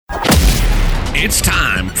It's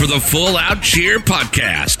time for the Full Out Cheer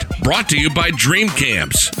podcast, brought to you by Dream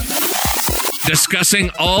Camps. Discussing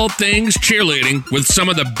all things cheerleading with some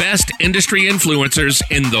of the best industry influencers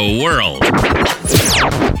in the world.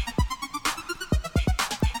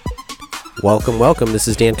 Welcome. This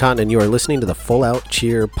is Dan Cotton, and you are listening to the Full Out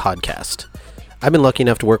Cheer podcast. I've been lucky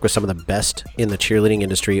enough to work with some of the best in the cheerleading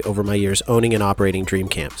industry over my years owning and operating Dream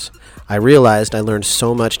Camps. I realized I learned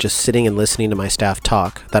so much just sitting and listening to my staff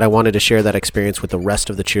talk that I wanted to share that experience with the rest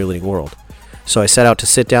of the cheerleading world. So I set out to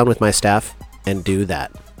sit down with my staff and do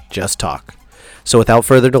that. Just talk. So without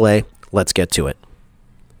further delay, let's get to it.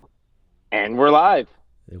 And we're live.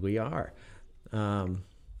 We are.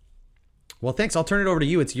 Well, thanks. I'll turn it over to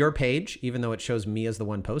you. It's your page, even though it shows me as the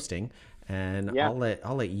one posting. And yeah.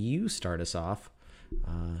 I'll let you start us off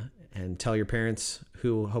and tell your parents,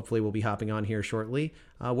 who hopefully will be hopping on here shortly,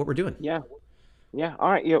 what we're doing. Yeah. All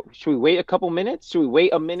right. Should we wait a couple minutes? Should we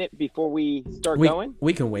wait a minute before we start going?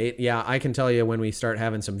 We can wait. Yeah, I can tell you when we start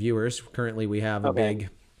having some viewers. Currently, we have a big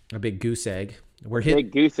goose egg.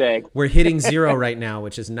 Big goose egg. We're hitting 0 right now,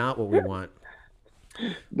 which is not what we want.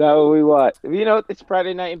 No, we want. It's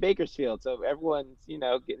Friday night in Bakersfield, so everyone's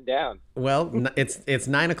getting down. Well, it's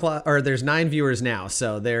 9 o'clock, or there's 9 viewers now,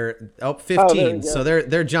 so they're 15. So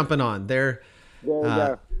they're jumping on. There we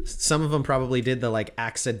go. Some of them probably did the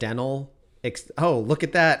accidental. Look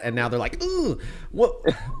at that, and now they're like, ooh, what?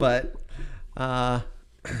 But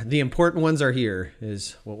the important ones are here,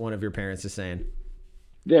 is what one of your parents is saying.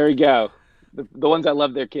 There we go. The ones that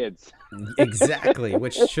love their kids. Exactly,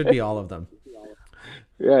 which should be all of them.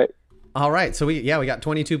 Right. All right. So we got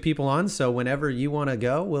 22 people on. So whenever you want to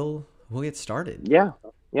go, we'll get started. Yeah,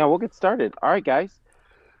 we'll get started. All right, guys.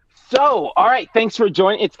 So, all right. Thanks for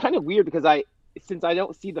joining. It's kind of weird because since I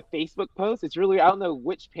don't see the Facebook post, it's really, I don't know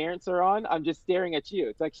which parents are on. I'm just staring at you.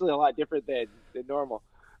 It's actually a lot different than normal.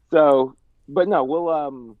 So, but no,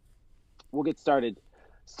 we'll get started.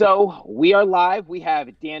 So we are live. We have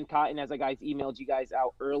Dan Cotton, as I emailed you guys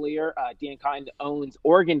out earlier. Dan Cotton owns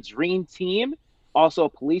Oregon Dream Team, also a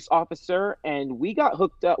police officer, and we got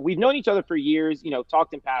hooked up. We've known each other for years,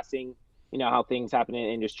 talked in passing, how things happen in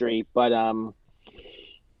the industry. But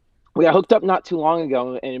we got hooked up not too long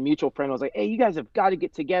ago, and a mutual friend was like, hey, you guys have got to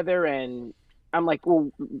get together. And I'm like,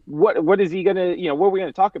 well, what is he going to, what are we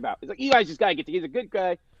going to talk about? He's like, you guys just got to get together. He's a good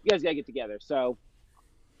guy. You guys got to get together. So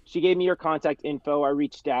she gave me your contact info. I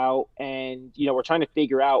reached out, and, we're trying to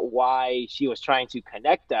figure out why she was trying to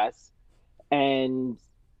connect us. And,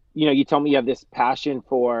 you told me you have this passion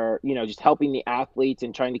for, just helping the athletes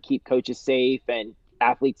and trying to keep coaches safe and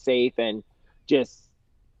athletes safe, and just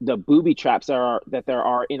the booby traps that there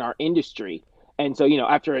are in our industry. And so,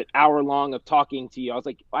 after an hour long of talking to you, I was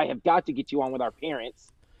like, I have got to get you on with our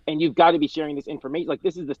parents, and you've got to be sharing this information. Like,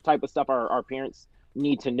 this is the type of stuff our parents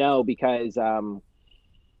need to know, because, I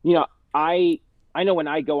know when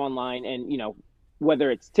I go online and,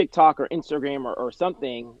 whether it's TikTok or Instagram or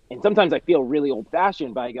something, and sometimes I feel really old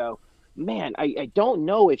fashioned, but I go, man, I don't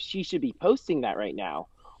know if she should be posting that right now.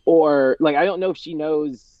 Or I don't know if she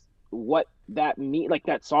knows what that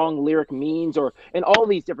that song lyric means, and all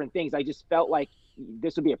these different things. I just felt like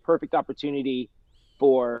this would be a perfect opportunity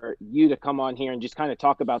for you to come on here and just kind of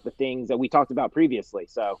talk about the things that we talked about previously.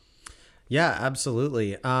 So. Yeah,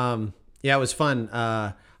 absolutely. Yeah, it was fun.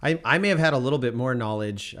 I may have had a little bit more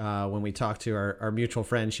knowledge when we talked to our mutual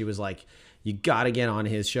friend. She was like, you got to get on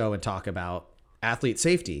his show and talk about athlete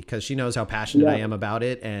safety, because she knows how passionate I am about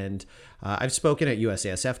it. And I've spoken at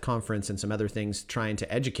USASF conference and some other things trying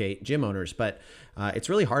to educate gym owners, but it's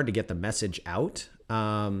really hard to get the message out.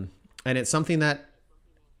 And it's something that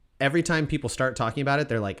every time people start talking about it,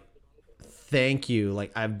 they're like, thank you.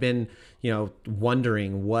 Like, I've been,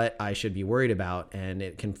 wondering what I should be worried about, and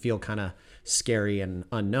it can feel kind of scary and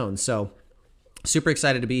unknown. So super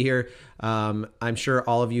excited to be here. I'm sure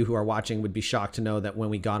all of you who are watching would be shocked to know that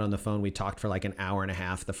when we got on the phone, we talked for like an hour and a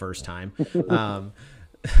half the first time.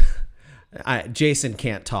 Jason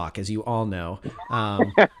can't talk, as you all know.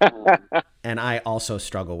 And I also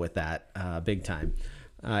struggle with that big time.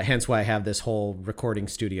 Hence why I have this whole recording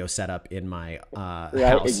studio set up in my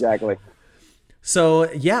house. Exactly. So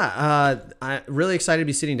I'm really excited to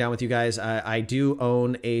be sitting down with you guys. I do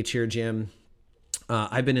own a cheer gym.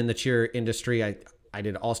 I've been in the cheer industry. I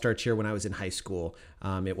did all-star cheer when I was in high school.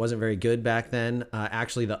 It wasn't very good back then.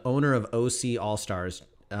 Actually, the owner of OC All-Stars,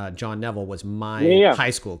 John Neville, was my high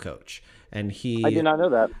school coach. And I did not know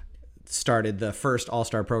that. Started the first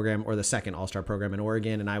All-Star program, or the second All-Star program in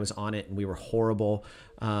Oregon, and I was on it, and we were horrible.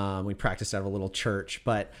 We practiced out of a little church,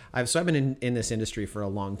 but I've been in this industry for a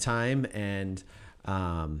long time, and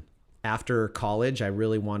after college, I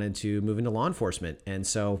really wanted to move into law enforcement, and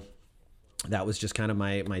so that was just kind of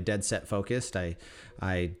my dead set focused. I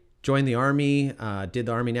joined the Army, did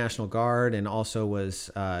the Army National Guard, and also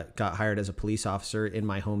got hired as a police officer in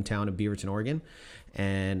my hometown of Beaverton, Oregon.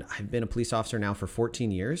 And I've been a police officer now for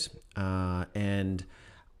 14 years. And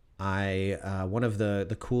one of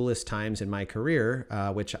the coolest times in my career,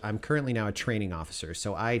 which I'm currently now a training officer.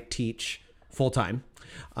 So I teach full time.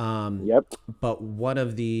 But one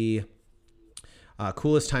of the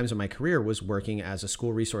coolest times of my career was working as a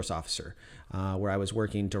school resource officer, where I was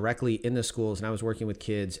working directly in the schools and I was working with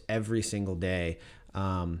kids every single day,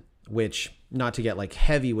 which, not to get like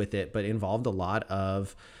heavy with it, but involved a lot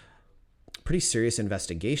of pretty serious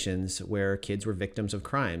investigations where kids were victims of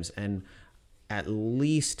crimes. And at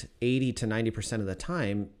least 80 to 90% of the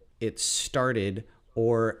time, it started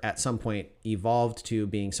or at some point evolved to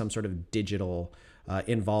being some sort of digital,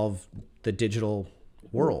 involve the digital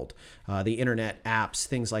world, the internet, apps,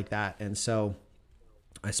 things like that. And so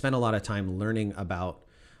I spent a lot of time learning about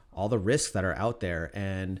all the risks that are out there.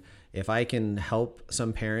 And if I can help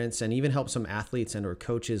some parents and even help some athletes and or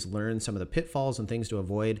coaches learn some of the pitfalls and things to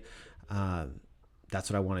avoid, that's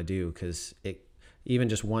what I want to do, because even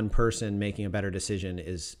just one person making a better decision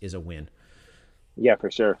is a win. Yeah,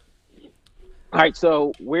 for sure. All right.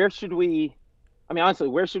 So where should we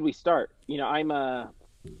start? As you know,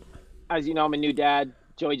 I'm a new dad.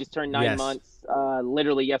 Joey just turned 9 months,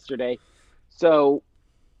 literally yesterday. So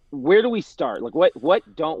where do we start? Like,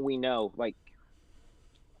 what don't we know? Like,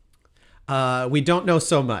 we don't know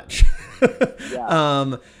so much.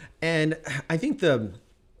 Yeah. And I think the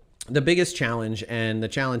biggest challenge, and the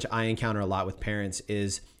challenge I encounter a lot with parents,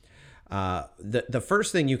 is the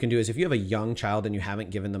first thing you can do is, if you have a young child and you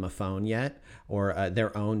haven't given them a phone yet, or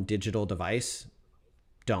their own digital device,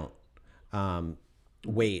 don't.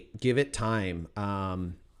 Wait, give it time.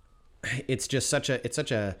 It's just such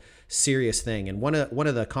a serious thing. And one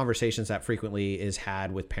of the conversations that frequently is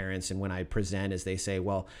had with parents, and when I present, is they say,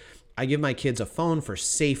 well, I give my kids a phone for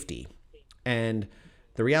safety. And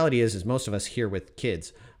the reality is most of us here with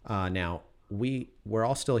kids, now we're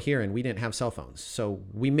all still here and we didn't have cell phones. So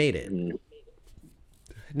we made it.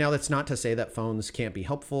 Now, that's not to say that phones can't be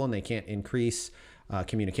helpful and they can't increase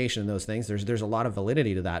communication and those things. There's a lot of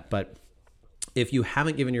validity to that. But if you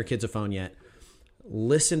haven't given your kids a phone yet,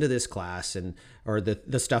 listen to this class or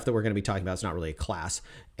the stuff that we're going to be talking about. It's not really a class,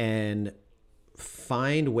 and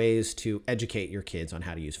find ways to educate your kids on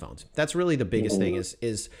how to use phones. That's really the biggest thing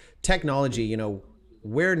is technology.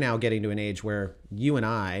 We're now getting to an age where you and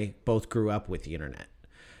I both grew up with the internet.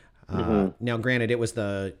 Now, granted, it was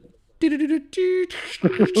the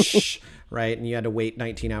right, and you had to wait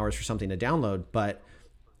 19 hours for something to download, but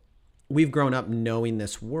we've grown up knowing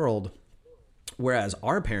this world. Whereas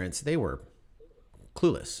our parents, they were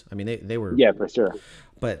clueless. I mean, they were. Yeah, for sure.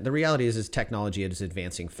 But the reality is technology is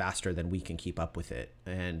advancing faster than we can keep up with it.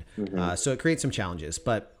 And so it creates some challenges.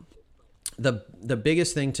 But the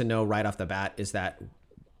biggest thing to know right off the bat is that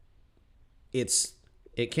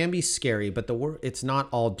it can be scary, but it's not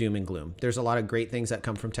all doom and gloom. There's a lot of great things that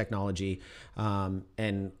come from technology.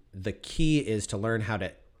 And the key is to learn how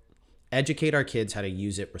to educate our kids how to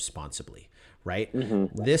use it responsibly. Right?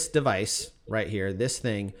 This device right here, this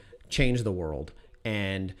thing, changed the world.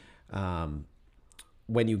 And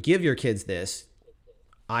when you give your kids this,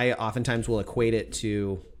 I oftentimes will equate it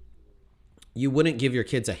to, you wouldn't give your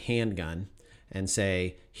kids a handgun and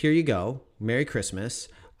say, here you go, Merry Christmas.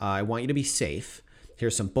 I want you to be safe.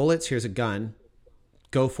 Here's some bullets. Here's a gun.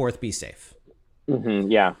 Go forth, be safe.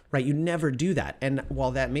 Yeah. Right? You never do that. And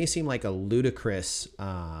while that may seem like a ludicrous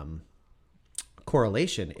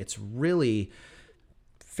correlation, it's really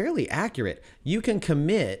fairly accurate. You can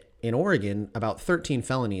commit in Oregon about 13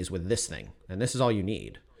 felonies with this thing, and this is all you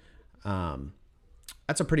need.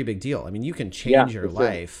 That's a pretty big deal. I mean, you can change your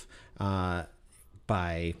life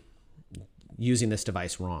by using this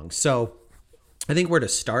device wrong. So I think where to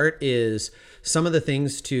start is some of the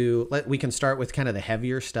things we can start with kind of the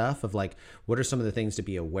heavier stuff of like, what are some of the things to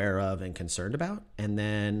be aware of and concerned about? And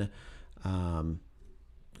then,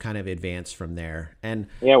 kind of advance from there. And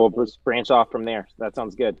yeah, we'll just branch off from there. That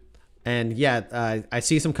sounds good. And yeah, I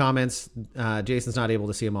see some comments. Jason's not able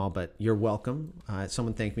to see them all, but you're welcome.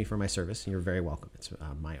 Someone thanked me for my service. You're very welcome. It's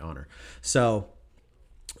my honor. So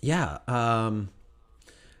yeah.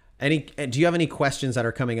 Do you have any questions that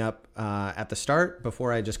are coming up at the start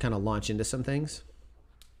before I just kind of launch into some things?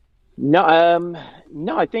 No,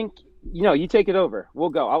 I think, you take it over. We'll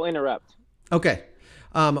go. I'll interrupt. Okay.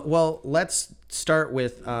 Well, let's start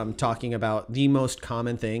with talking about the most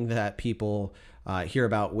common thing that people hear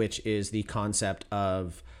about, which is the concept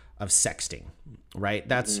of sexting, right?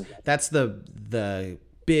 That's the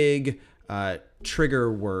big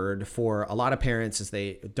trigger word for a lot of parents is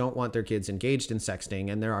they don't want their kids engaged in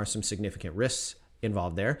sexting, and there are some significant risks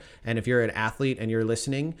involved there. And if you're an athlete and you're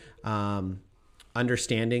listening,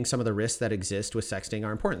 understanding some of the risks that exist with sexting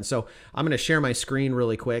are important. So I'm going to share my screen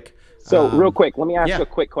really quick. So real quick, let me ask yeah. you a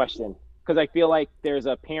quick question, because I feel like there's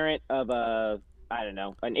a parent of an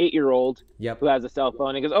 8-year-old Yep. who has a cell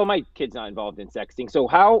phone and goes, "Oh, my kid's not involved in sexting." So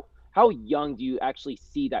how young do you actually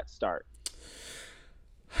see that start?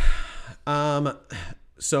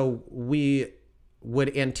 So we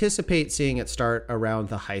would anticipate seeing it start around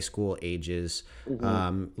the high school ages,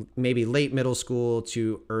 maybe late middle school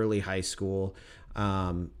to early high school.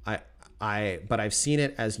 But I've seen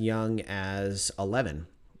it as young as 11.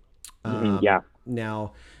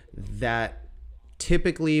 Now that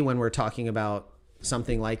typically when we're talking about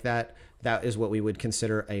something like that, that is what we would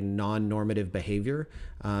consider a non-normative behavior,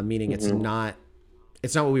 meaning it's not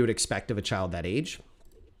what we would expect of a child that age.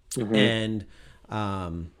 And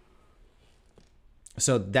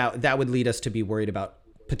so that would lead us to be worried about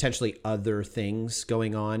potentially other things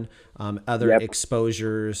going on, other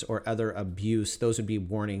exposures or other abuse. Those would be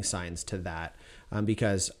warning signs to that,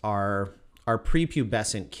 because our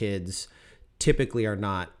prepubescent kids typically are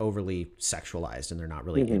not overly sexualized and they're not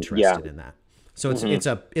really interested in that. So it's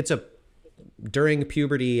a during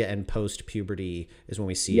puberty and post puberty is when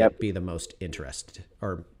we see it be the most interest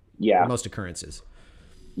or most occurrences.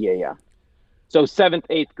 Yeah. So 7th,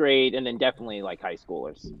 8th grade, and then definitely like high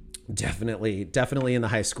schoolers. Definitely in the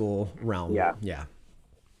high school realm. Yeah,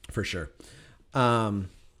 for sure.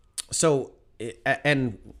 So,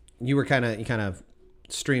 and you kind of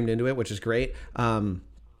streamed into it, which is great.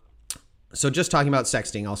 So just talking about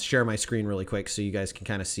sexting, I'll share my screen really quick so you guys can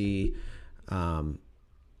kind of see.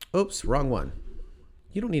 Oops, wrong one.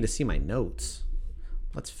 You don't need to see my notes.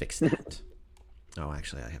 Let's fix that. Oh,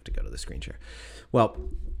 actually, I have to go to the screen share. Well,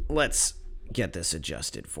 let's get this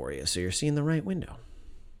adjusted for you so you're seeing the right window.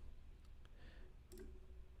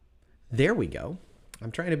 There we go.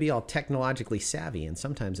 I'm trying to be all technologically savvy, and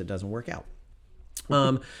sometimes it doesn't work out.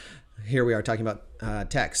 Here we are talking about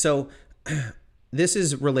tech. So this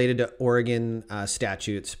is related to Oregon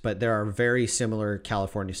statutes, but there are very similar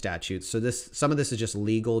California statutes. So some of this is just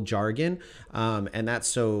legal jargon, and that's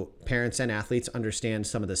so parents and athletes understand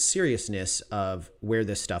some of the seriousness of where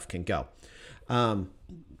this stuff can go.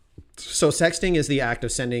 So sexting is the act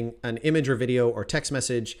of sending an image or video or text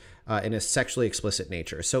message in a sexually explicit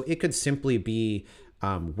nature. So it could simply be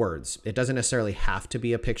words. It doesn't necessarily have to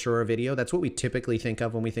be a picture or a video. That's what we typically think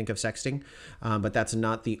of when we think of sexting, but that's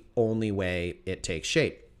not the only way it takes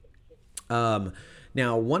shape.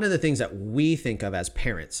 Now, one of the things that we think of as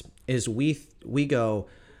parents is we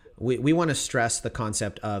want to stress the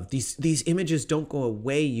concept of these images don't go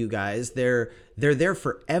away, you guys. They're there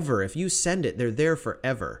forever. If you send it, they're there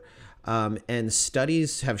forever. And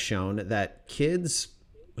studies have shown that kids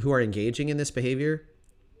who are engaging in this behavior,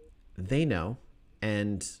 they know,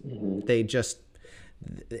 and they just,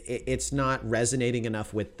 it's not resonating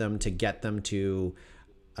enough with them to get them to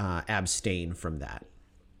abstain from that.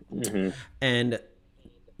 And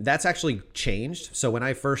that's actually changed. So when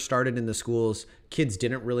I first started in the schools, kids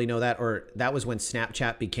didn't really know that, or that was when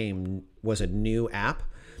Snapchat was a new app.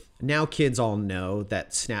 Now kids all know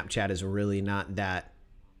that Snapchat is really not that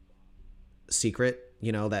secret,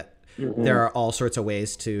 that there are all sorts of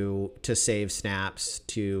ways to save snaps,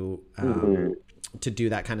 to do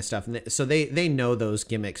that kind of stuff. And so they know those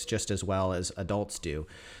gimmicks just as well as adults do,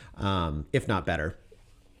 if not better.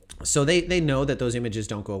 So they know that those images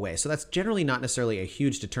don't go away. So that's generally not necessarily a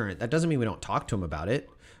huge deterrent. That doesn't mean we don't talk to them about it,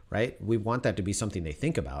 right? We want that to be something they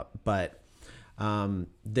think about. But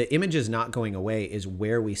the images not going away is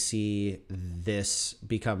where we see this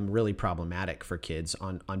become really problematic for kids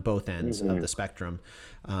on both ends of the spectrum,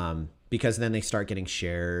 because then they start getting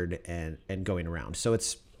shared and going around. So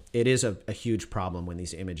it is a huge problem when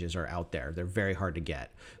these images are out there. They're very hard to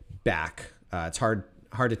get back. It's hard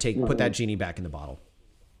to put that genie back in the bottle.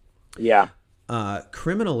 Yeah.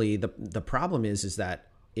 Criminally, the problem is that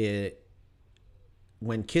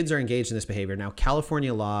when kids are engaged in this behavior, now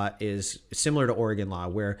California law is similar to Oregon law,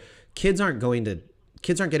 where kids aren't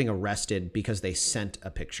getting arrested because they sent a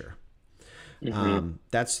picture.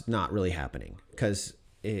 That's not really happening, because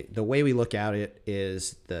the way we look at it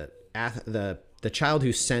is the child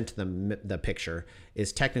who sent the picture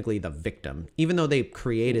is technically the victim, even though they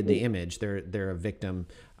created the image. They're a victim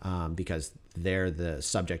because they're the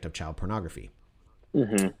subject of child pornography.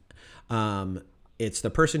 It's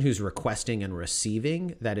the person who's requesting and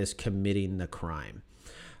receiving that is committing the crime.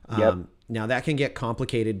 Now that can get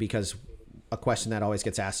complicated, because a question that always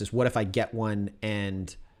gets asked is, what if I get one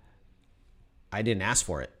and I didn't ask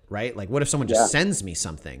for it, right? Like, what if someone just sends me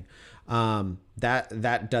something?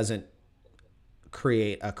 That doesn't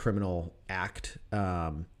create a criminal act.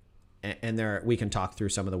 And there, we can talk through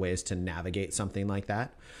some of the ways to navigate something like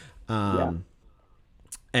that. And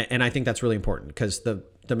I think that's really important, because the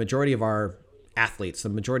majority of our athletes, the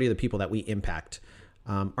majority of the people that we impact,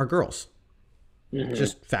 are girls.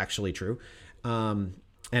 Just factually true. And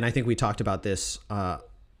I think we talked about this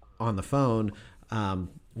on the phone.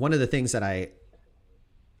 One of the things that I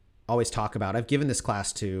always talk about, I've given this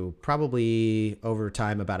class to probably over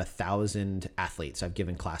time about 1,000 athletes. I've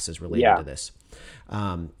given classes related to this.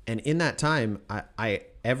 And in that time, I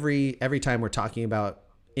every time we're talking about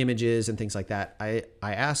images and things like that, I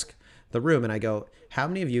ask the room and I go, how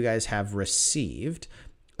many of you guys have received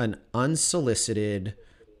an unsolicited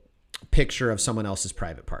picture of someone else's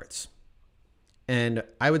private parts? And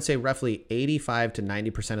I would say roughly 85 to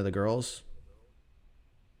 90% of the girls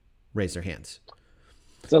raise their hands.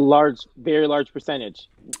 It's a large, very large percentage.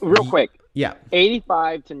 Real quick. Yeah.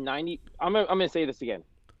 85 to 90. I'm going to say this again.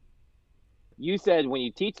 You said when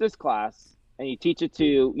you teach this class and you teach it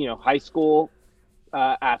to, high school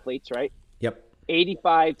athletes, right? Yep.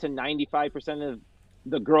 85 to 95% of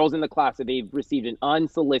the girls in the class that they've received an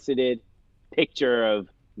unsolicited picture of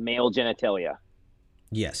male genitalia.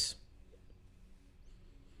 Yes.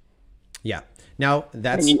 Yeah. Now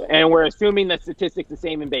that's, and we're assuming the statistic's the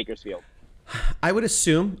same in Bakersfield. I would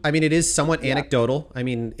assume. I mean, it is somewhat anecdotal. I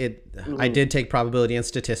mean, I did take probability and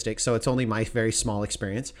statistics, so it's only my very small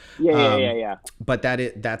experience. Yeah. But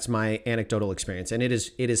that's my anecdotal experience, and it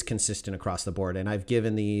is consistent across the board. And I've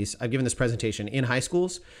given this presentation in high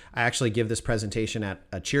schools. I actually give this presentation at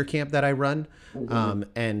a cheer camp that I run.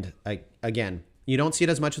 And again, you don't see it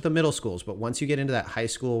as much with the middle schools, but once you get into that high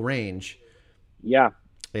school range,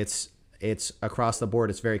 it's across the board.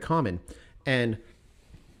 It's very common. And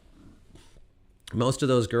most of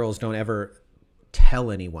those girls don't ever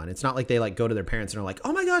tell anyone. It's not like they go to their parents and are like,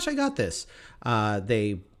 oh my gosh, I got this.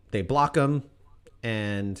 They block them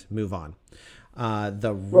and move on.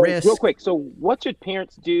 Real quick. So what should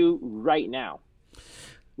parents do right now?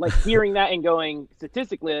 Like, hearing that and going,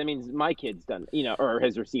 statistically, that means my kid's done, or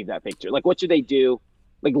has received that picture. Like, what should they do?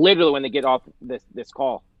 Like, literally when they get off this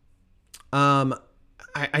call?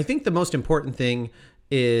 I think the most important thing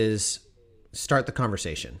is start the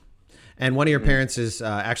conversation. And one of your parents is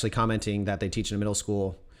actually commenting that they teach in a middle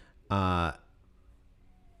school. Both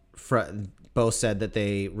said that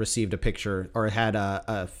they received a picture, or had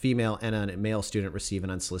a female and a male student receive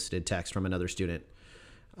an unsolicited text from another student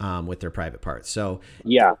with their private parts. So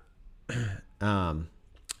and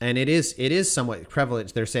it is somewhat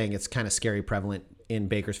prevalent. They're saying it's kind of scary prevalent in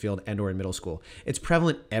Bakersfield and or in middle school. It's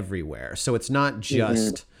prevalent everywhere. So it's not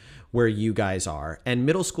just where you guys are. And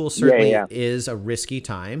middle school certainly is a risky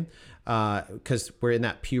time because we're in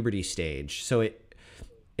that puberty stage. So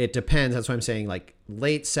it depends. That's why I'm saying, like,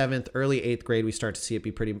 late 7th, early 8th grade, we start to see it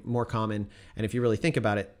be pretty more common. And if you really think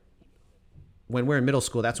about it, when we're in middle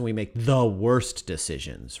school, that's when we make the worst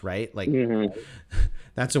decisions, right? Like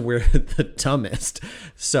that's when we're the dumbest.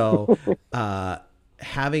 So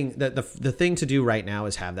having the thing to do right now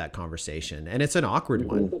is have that conversation, and it's an awkward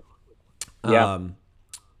one.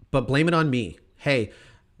 But blame it on me. Hey,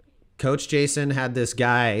 Coach Jason had this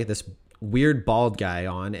weird bald guy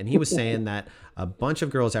on, and he was saying that a bunch of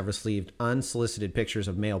girls have received unsolicited pictures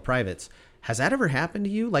of male privates. Has that ever happened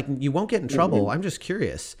to you? Like, you won't get in trouble. I'm just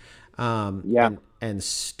curious. And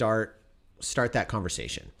start that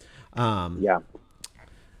conversation.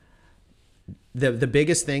 The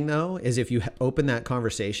biggest thing, though, is if you open that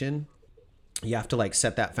conversation, you have to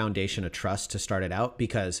set that foundation of trust to start it out,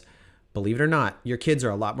 because believe it or not, your kids are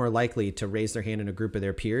a lot more likely to raise their hand in a group of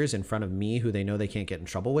their peers in front of me, who they know they can't get in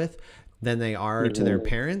trouble with, than they are to their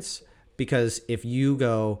parents. Because if you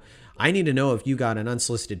go, I need to know if you got an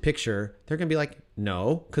unsolicited picture, they're going to be like,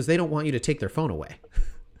 no, because they don't want you to take their phone away.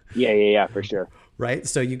 Yeah, for sure. Right.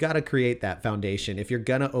 So you got to create that foundation. If you're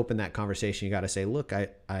going to open that conversation, you got to say, look,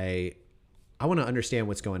 I want to understand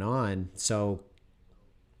what's going on. So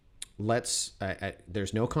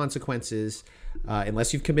there's no consequences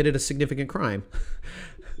unless you've committed a significant crime.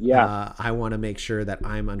 I want to make sure that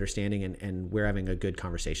I'm understanding and we're having a good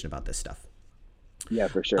conversation about this stuff. Yeah,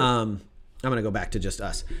 for sure. I'm going to go back to just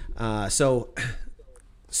us. So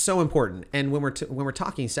important. And when we're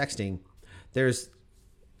talking sexting,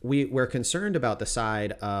 we're concerned about the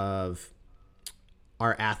side of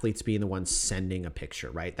our athletes being the ones sending a picture,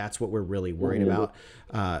 right? That's what we're really worried about.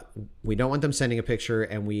 We don't want them sending a picture,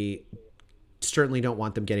 and we certainly don't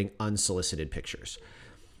want them getting unsolicited pictures.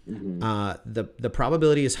 the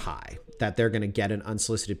probability is high that they're going to get an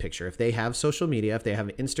unsolicited picture. If they have social media, if they have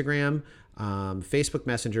Instagram, Facebook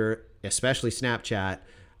Messenger, especially Snapchat,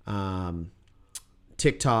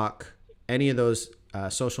 TikTok, any of those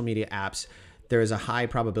social media apps, there is a high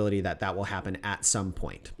probability that that will happen at some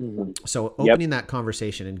point. So opening that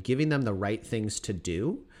conversation and giving them the right things to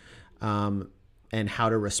do, and how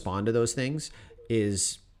to respond to those things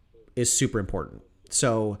is super important.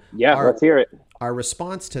 So let's hear it. Our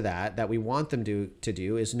response to that we want them to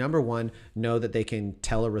do is, number one, know that they can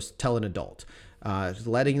tell an adult,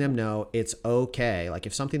 letting them know it's okay. Like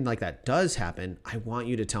if something like that does happen, I want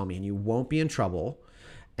you to tell me and you won't be in trouble.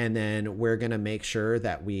 And then we're going to make sure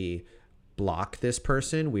that we block this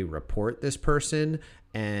person, we report this person,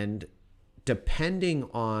 and depending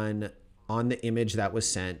on the image that was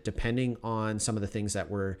sent, depending on some of the things that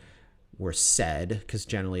were said, because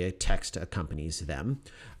generally a text accompanies them,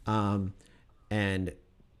 and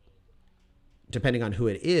depending on who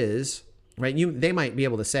it is, right? They might be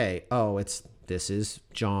able to say, "Oh, this is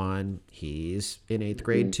John. He's in 8th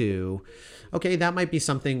grade too." Okay, that might be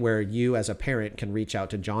something where you as a parent can reach out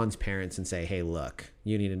to John's parents and say, "Hey, look,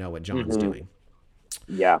 you need to know what John's doing."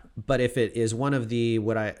 Yeah. But if it is one of the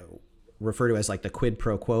what I refer to as like the quid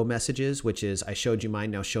pro quo messages, which is I showed you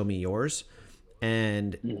mine, now show me yours.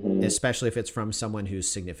 And especially if it's from someone who's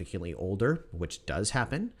significantly older, which does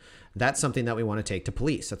happen, that's something that we want to take to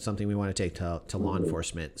police. That's something we want to take to law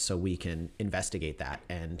enforcement so we can investigate that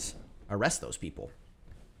and arrest those people.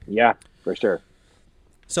 Yeah, for sure.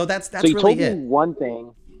 So that's so you really told me one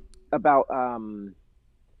thing about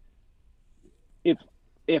if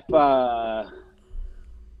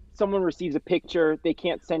someone receives a picture, they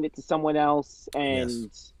can't send it to someone else. And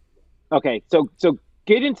okay, so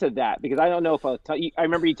get into that, because I don't know if I'll tell you. I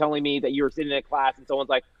remember you telling me that you were sitting in a class and someone's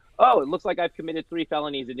like, "Oh, it looks like I've committed 3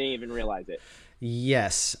 felonies and didn't even realize it."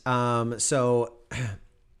 Yes. So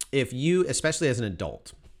if you, especially as an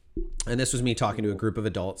adult, and this was me talking to a group of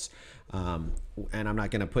adults, and I'm not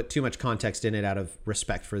going to put too much context in it out of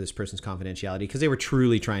respect for this person's confidentiality, because they were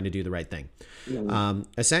truly trying to do the right thing.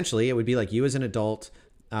 Essentially, it would be like you as an adult.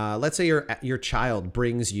 Let's say your child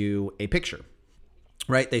brings you a picture,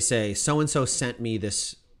 right? They say, so-and-so sent me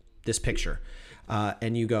this picture.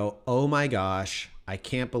 And you go, "Oh my gosh, I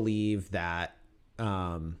can't believe that."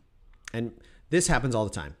 And this happens all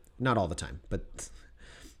the time. Not all the time, but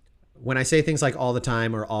when I say things like all the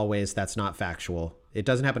time or always, that's not factual. It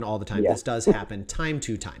doesn't happen all the time. This does happen time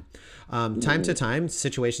to time. Time to time,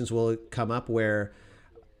 situations will come up where,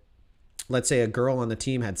 let's say a girl on the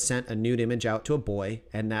team had sent a nude image out to a boy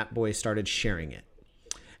and that boy started sharing it.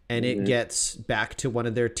 And it gets back to one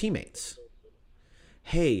of their teammates.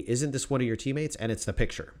 "Hey, isn't this one of your teammates?" And it's the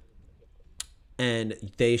picture. And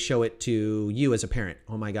they show it to you as a parent.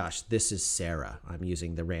 "Oh my gosh, this is Sarah." I'm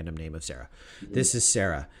using the random name of Sarah. "This is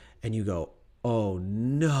Sarah." And you go, "Oh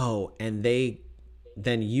no." And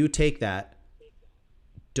then you take that.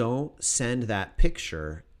 Don't send that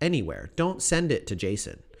picture anywhere. Don't send it to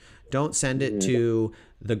Jason. Don't send it to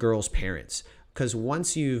the girl's parents. Because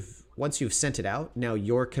once you've sent it out, now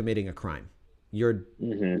you're committing a crime. You're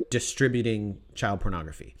distributing child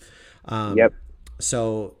pornography.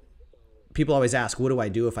 So people always ask, what do I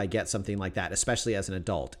do if I get something like that, especially as an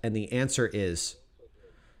adult? And the answer is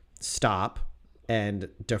stop and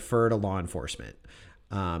defer to law enforcement.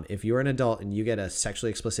 If you're an adult and you get a sexually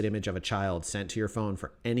explicit image of a child sent to your phone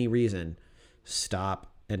for any reason,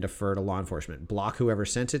 stop and defer to law enforcement. Block whoever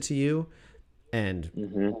sent it to you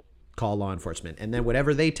and call law enforcement. And then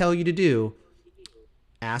whatever they tell you to do,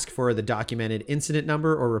 ask for the documented incident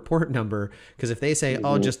number or report number. Because if they say,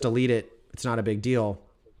 "Oh, just delete it, it's not a big deal,"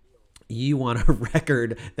 you want a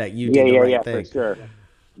record that you did the right thing. For sure.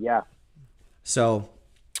 Yeah. So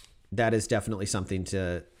that is definitely something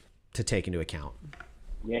to take into account.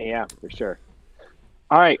 Yeah, for sure.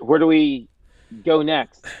 All right, where do we go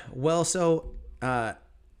next? Well, so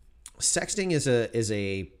sexting is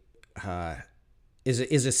a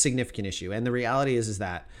significant issue, and the reality is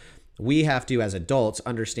that we have to, as adults,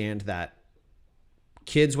 understand that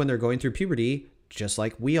kids, when they're going through puberty, just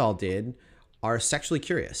like we all did, are sexually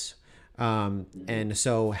curious, and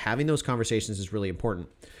so having those conversations is really important.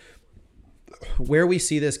 Where we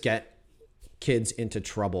see this get kids into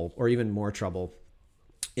trouble, or even more trouble,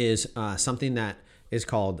 is something that is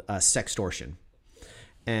called sextortion.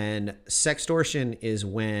 And sextortion is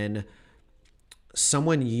when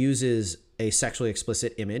someone uses a sexually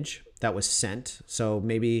explicit image that was sent. So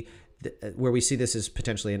maybe where we see this is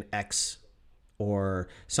potentially an ex or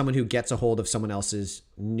someone who gets a hold of someone else's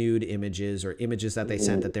nude images or images that they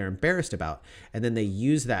sent that they're embarrassed about. And then they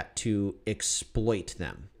use that to exploit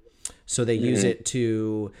them. So they use it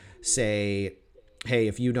to say, hey,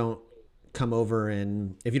 if you don't come over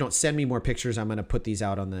and if you don't send me more pictures, I'm going to put these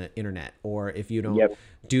out on the internet. Or if you don't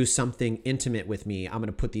do something intimate with me, I'm going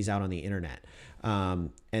to put these out on the internet. Or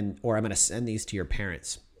I'm going to send these to your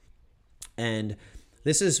parents. And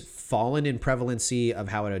this has fallen in prevalency of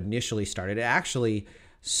how it initially started. It actually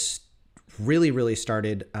really, really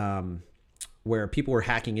started where people were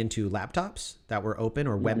hacking into laptops that were open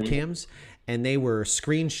or webcams, and they were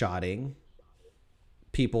screenshotting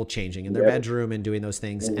people changing in their bedroom and doing those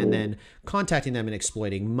things, and then contacting them and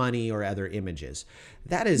exploiting money or other images.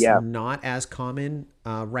 That is not as common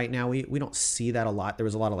right now. We don't see that a lot. There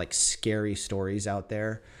was a lot of like scary stories out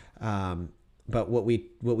there. But what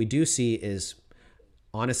we do see is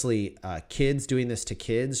honestly kids doing this to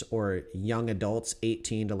kids, or young adults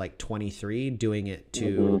 18 to like 23 doing it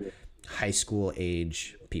to high school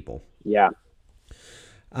age people. Yeah.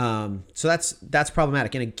 So that's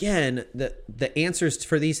problematic. And again, the answers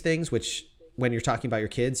for these things, which when you're talking about your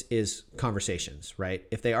kids, is conversations, right?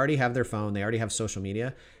 If they already have their phone, they already have social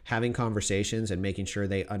media, having conversations and making sure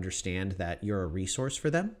they understand that you're a resource for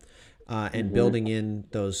them, and building in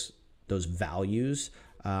those values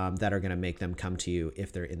that are going to make them come to you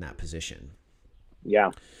if they're in that position.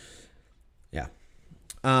 Yeah. Yeah.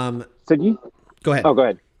 So do you go ahead. Oh, go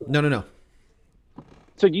ahead. No.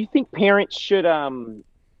 So do you think parents should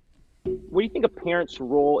what do you think a parent's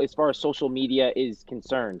role as far as social media is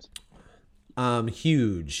concerned?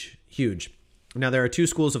 Huge. Now, there are two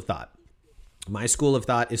schools of thought. My school of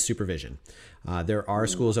thought is supervision. There are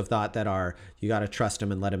schools of thought that are, you got to trust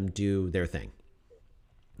them and let them do their thing.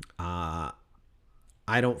 I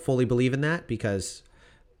don't fully believe in that because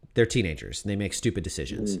they're teenagers and they make stupid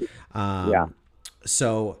decisions.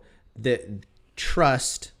 So the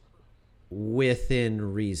trust within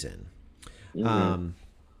reason.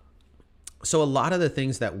 So a lot of the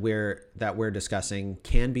things that we're discussing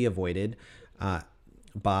can be avoided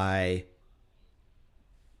by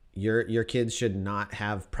your kids should not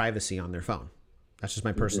have privacy on their phone. That's just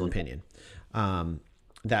my personal opinion.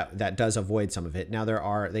 That does avoid some of it. Now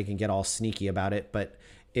they can get all sneaky about it, but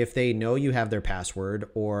if they know you have their password,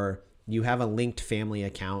 or you have a linked family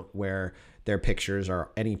account where their pictures or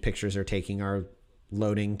any pictures they're taking are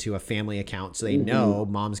loading to a family account, so they know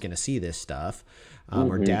mom's going to see this stuff,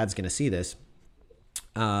 or dad's going to see this,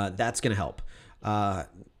 that's going to help.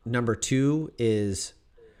 Number two is,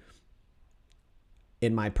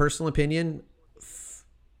 in my personal opinion,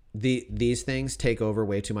 these things take over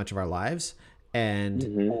way too much of our lives,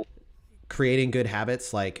 and creating good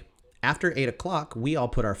habits, like after 8 o'clock, we all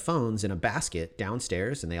put our phones in a basket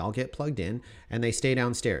downstairs and they all get plugged in and they stay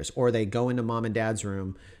downstairs, or they go into mom and dad's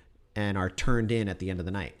room and are turned in at the end of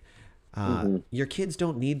the night. Your kids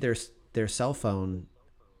don't need their cell phone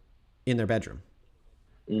in their bedroom,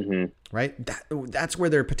 right? That's where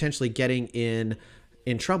they're potentially getting in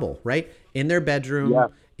trouble, right? In their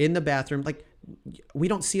bedroom, in the bathroom. Like, we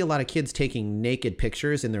don't see a lot of kids taking naked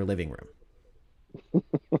pictures in their living room.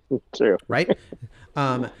 True. Right?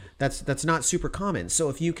 That's not super common. So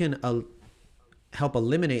if you can help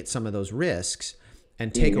eliminate some of those risks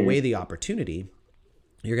and take away the opportunity,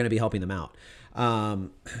 you're going to be helping them out.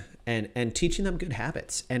 And teaching them good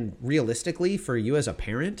habits. And realistically, for you as a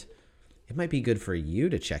parent, it might be good for you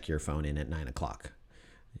to check your phone in at 9 o'clock,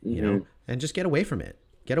 you know, and just get away from it.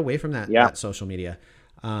 Get away from that social media.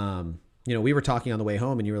 You know, we were talking on the way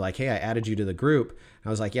home and you were like, hey, I added you to the group. I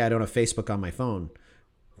was like, yeah, I don't have Facebook on my phone,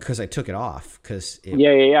 because I took it off because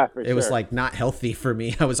it was like not healthy for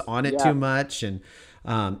me. I was on it too much. And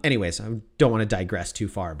anyways, I don't want to digress too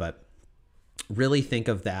far, but really think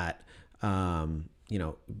of that, you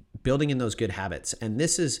know, building in those good habits. And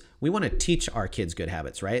we want to teach our kids good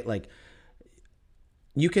habits, right? Like,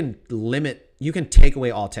 you can take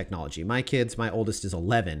away all technology. My oldest is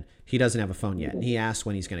 11. He doesn't have a phone yet. And he asked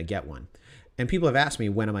when he's going to get one. And people have asked me,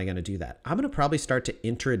 when am I going to do that? I'm going to probably start to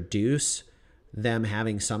introduce them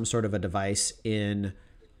having some sort of a device in,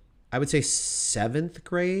 I would say, 7th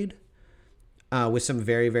grade, with some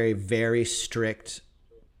very, very, very strict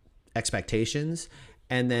expectations.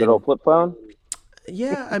 And then little flip phone.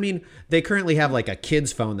 Yeah. I mean, they currently have like a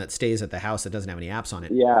kid's phone that stays at the house that doesn't have any apps on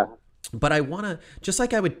it. Yeah. But I want to, just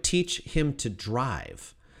like I would teach him to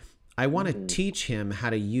drive, I want to teach him how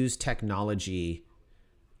to use technology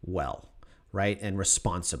well, right? And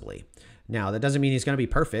responsibly. Now, that doesn't mean he's going to be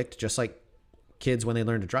perfect. Just like kids, when they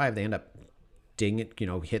learn to drive, they end up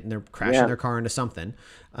crashing their car into something.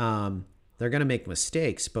 They're going to make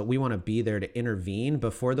mistakes, but we want to be there to intervene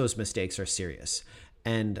before those mistakes are serious.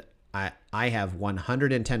 And I have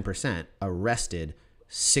 110% arrested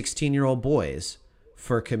 16-year-old boys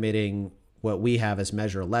for committing what we have as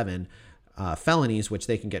Measure 11 felonies, which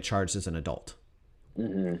they can get charged as an adult.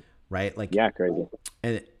 Right? Like, yeah, crazy.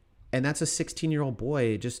 And that's a 16-year-old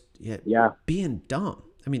boy just being dumb.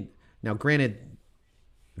 I mean, now granted,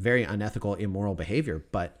 very unethical, immoral behavior,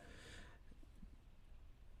 but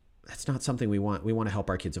that's not something we want. We want to help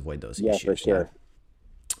our kids avoid those issues. For sure.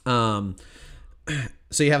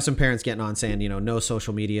 So you have some parents getting on saying, no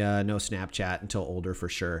social media, no Snapchat until older for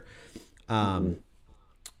sure.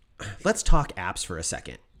 Let's talk apps for a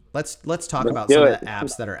second. Let's talk about some of the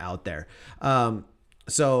apps that are out there.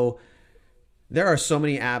 So there are so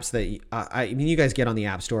many apps that I mean, you guys get on the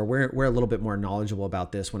App Store. We're a little bit more knowledgeable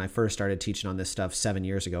about this. When I first started teaching on this stuff 7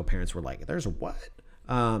 years ago, parents were like, "There's what?"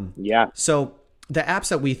 So the apps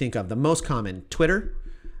that we think of, the most common, Twitter,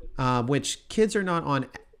 which kids are not on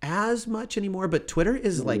as much anymore, but Twitter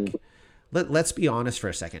is like, let's be honest for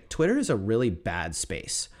a second. Twitter is a really bad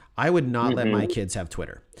space. I would not let my kids have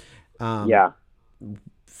Twitter.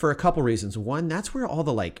 For a couple reasons. One, that's where all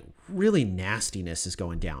the like really nastiness is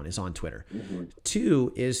going down, is on Twitter.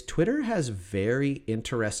 Two is Twitter has very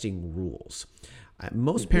interesting rules.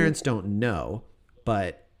 Most parents don't know,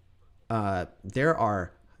 but there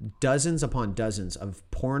are dozens upon dozens of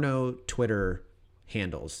porno Twitter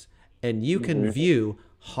handles, and you can view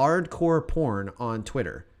hardcore porn on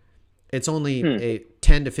Twitter. It's only a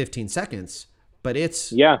 10 to 15 seconds, but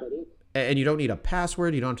it's and you don't need a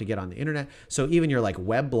password. You don't have to get on the internet. So even your like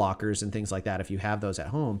web blockers and things like that, if you have those at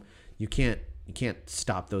home, you can't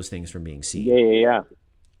stop those things from being seen.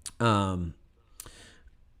 One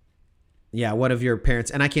of your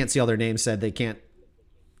parents, and I can't see all their names, said they can't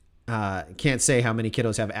say how many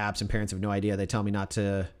kiddos have apps, and parents have no idea. They tell me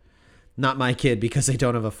not my kid because they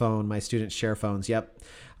don't have a phone. My students share phones. Yep.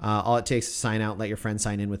 All it takes is sign out, let your friend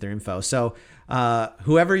sign in with their info. So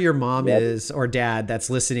whoever your mom is or dad that's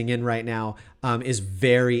listening in right now is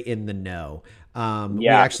very in the know. We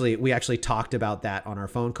actually talked about that on our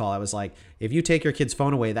phone call. I was like, if you take your kid's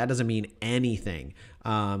phone away, that doesn't mean anything.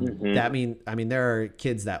 There are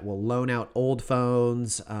kids that will loan out old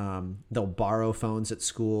phones. They'll borrow phones at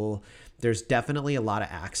school. There's definitely a lot of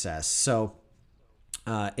access. So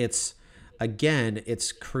it's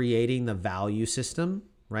creating the value system,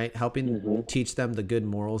 right? Helping teach them the good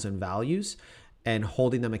morals and values and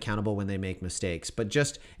holding them accountable when they make mistakes. But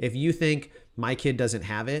just if you think my kid doesn't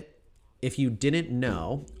have it, if you didn't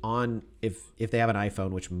know, if they have an iPhone,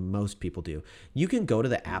 which most people do, you can go to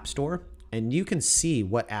the App Store and you can see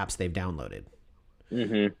what apps they've downloaded.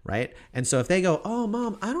 Right? And so if they go, "Oh,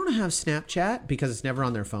 Mom, I don't have Snapchat," because it's never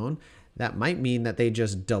on their phone, that might mean that they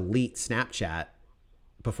just delete Snapchat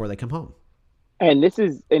before they come home. And this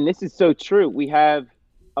is so true. We have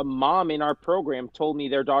a mom in our program told me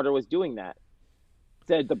their daughter was doing that.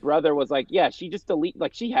 Said the brother was like, "Yeah, she just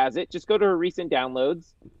she has it. Just go to her recent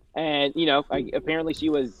downloads." And apparently she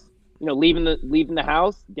was leaving the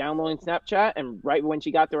house, downloading Snapchat, and right when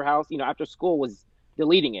she got to her house, after school, was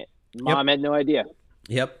deleting it. Mom had no idea.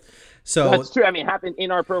 Yep. So that's true. I mean, it happened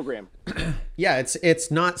in our program. Yeah,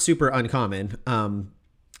 it's not super uncommon.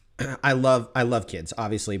 I love kids,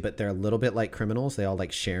 obviously, but they're a little bit like criminals. They all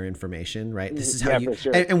like share information, right? This is how you, for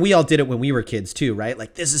sure. And we all did it when we were kids too, right?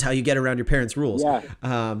 Like, this is how you get around your parents' rules.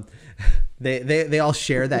 Yeah. They all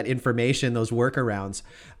share that information, those workarounds.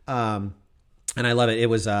 And I love it. It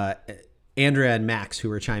was Andrea and Max who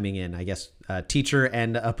were chiming in, I guess, a teacher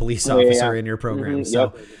and a police officer in your program.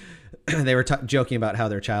 So they were joking about how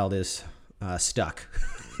their child is stuck.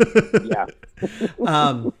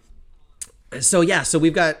 So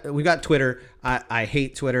we've got Twitter. I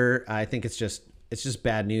hate Twitter. I think it's just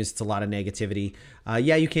bad news. It's a lot of negativity.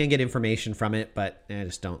 You can get information from it, but I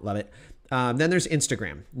just don't love it. Then there's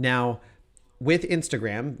Instagram. Now, with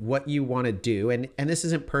Instagram, what you want to do, and this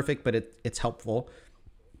isn't perfect, but it's helpful.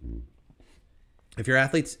 If your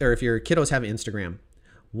athletes or if your kiddos have Instagram,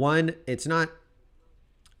 one, it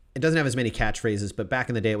doesn't have as many catchphrases, but back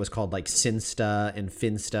in the day it was called like Sinsta and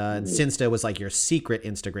Finsta, and Sinsta was like your secret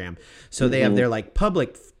Instagram. So they have their like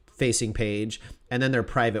public facing page and then their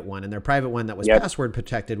private one, and their private one that was password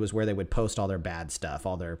protected was where they would post all their bad stuff,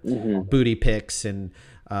 all their booty pics and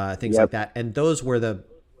things like that. And those were the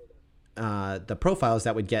profiles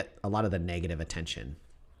that would get a lot of the negative attention.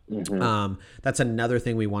 That's another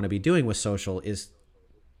thing we want to be doing with social, is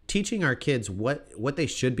teaching our kids what they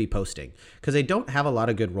should be posting, because they don't have a lot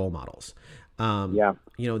of good role models.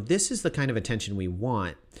 This is the kind of attention we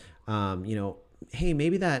want. Hey,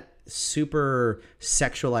 maybe that super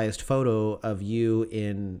sexualized photo of you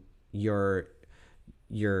in your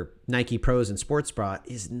Nike Pros and sports bra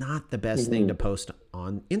is not the best thing to post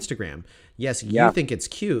on Instagram. Yes, you think it's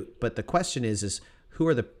cute, but the question is who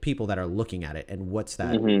are the people that are looking at it and what's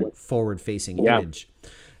that forward facing image.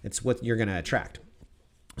 It's what you're going to attract.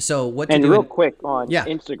 So what to and do real quick on Yeah.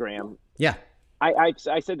 Instagram. Yeah. I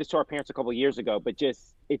said this to our parents a couple of years ago, but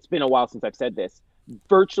just it's been a while since I've said this.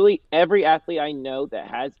 Virtually every athlete I know that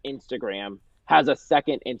has Instagram has a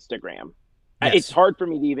second Instagram. Yes. It's hard for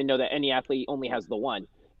me to even know that any athlete only has the one.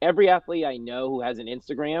 Every athlete I know who has an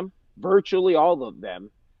Instagram, virtually all of them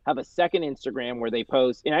have a second Instagram where they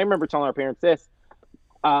post. And I remember telling our parents this.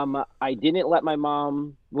 I didn't let my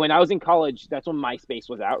mom, when I was in college, that's when MySpace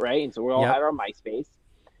was out, right? And so we all had our MySpace.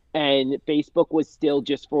 And Facebook was still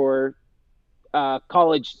just for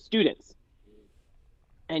college students.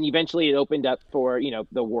 And eventually it opened up for,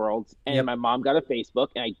 the world. And my mom got a Facebook,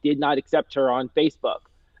 and I did not accept her on Facebook.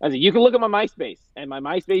 I said, you can look at my MySpace. And my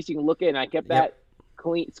MySpace, you can look at it, and I kept that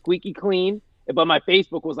clean, squeaky clean. But my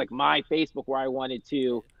Facebook was like my Facebook where I wanted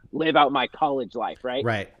to live out my college life, right?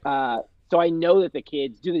 Right. So I know that the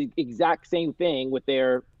kids do the exact same thing with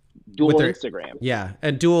their dual Instagram. Yeah,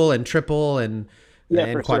 and dual and triple and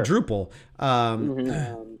quadruple.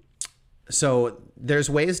 So there's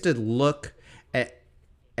ways to look at,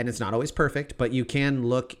 and it's not always perfect, but you can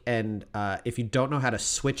look, and if you don't know how to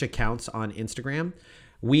switch accounts on Instagram,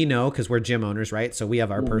 we know because we're gym owners, right? So we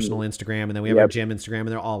have our personal Instagram, and then we have our gym Instagram, and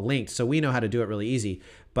they're all linked. So we know how to do it really easy.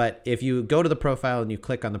 But if you go to the profile and you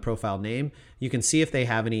click on the profile name, you can see if they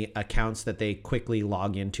have any accounts that they quickly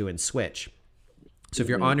log into and switch. So if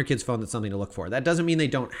you're on your kid's phone, that's something to look for. That doesn't mean they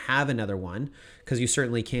don't have another one, because you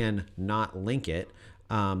certainly can not link it.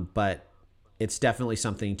 But it's definitely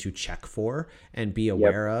something to check for and be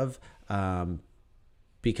aware of,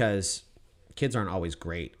 because kids aren't always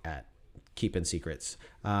great at keeping secrets.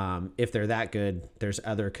 If they're that good, there's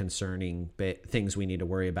other concerning things we need to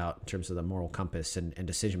worry about in terms of the moral compass and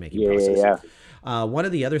decision-making process. One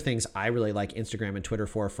of the other things I really like Instagram and Twitter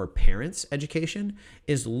for parents' education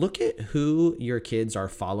is look at who your kids are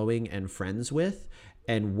following and friends with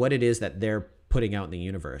and what it is that they're putting out in the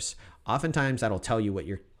universe. Oftentimes that'll tell you what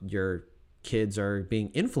your kids are being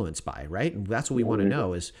influenced by, right? And that's what we want to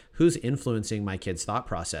know is who's influencing my kid's thought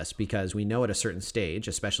process, because we know at a certain stage,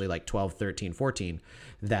 especially like 12, 13, 14,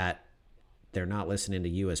 that they're not listening to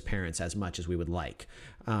you as parents as much as we would like.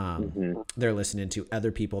 They're listening to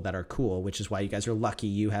other people that are cool, which is why you guys are lucky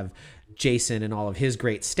you have Jason and all of his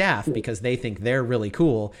great staff, because they think they're really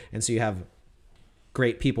cool. And so you have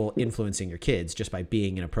great people influencing your kids just by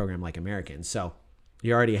being in a program like Americans. So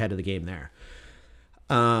you're already ahead of the game there.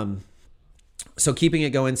 So keeping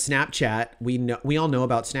it going, Snapchat, we all know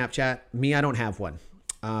about Snapchat. Me, I don't have one,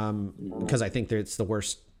 because I think that it's the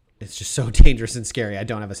worst. It's just so dangerous and scary. I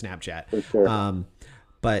don't have a Snapchat. Sure.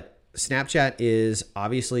 But Snapchat is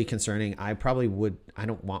obviously concerning. I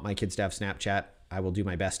don't want my kids to have Snapchat. I will do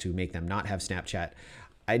my best to make them not have Snapchat.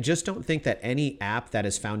 I just don't think that any app that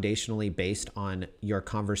is foundationally based on your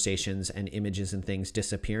conversations and images and things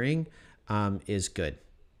disappearing is good.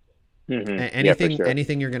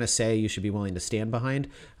 Anything you're going to say, you should be willing to stand behind.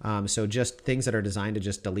 So just things that are designed to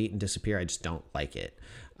just delete and disappear, I just don't like it.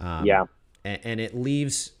 And it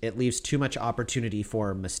leaves too much opportunity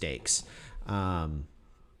for mistakes,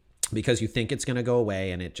 because you think it's going to go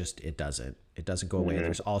away, and it doesn't go away.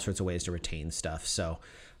 There's all sorts of ways to retain stuff. So,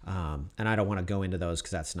 and I don't want to go into those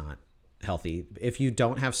because that's not healthy. If you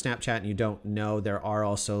don't have Snapchat and you don't know, there are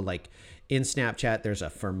also like in Snapchat, there's a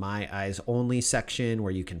for my eyes only section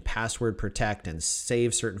where you can password protect and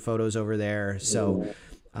save certain photos over there. So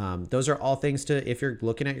those are all things to, if you're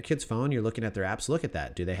looking at your kid's phone, you're looking at their apps, look at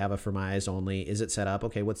that. Do they have a for my eyes only? Is it set up?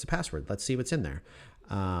 Okay, what's the password? Let's see what's in there.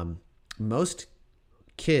 Most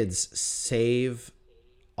kids save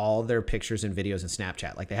all their pictures and videos in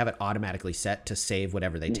Snapchat. Like they have it automatically set to save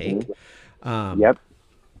whatever they take.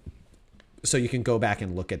 So you can go back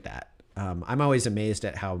and look at that. I'm always amazed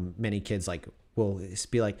at how many kids will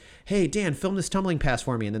be like, hey, Dan, film this tumbling pass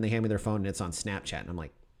for me. And then they hand me their phone and it's on Snapchat. And I'm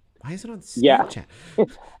like, why is it on Snapchat? Yeah.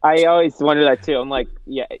 I always wonder that too. I'm like,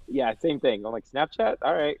 yeah, same thing. I'm like, Snapchat?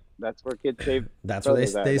 All right. That's where kids save. That's where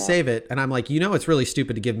they save it. And I'm like, it's really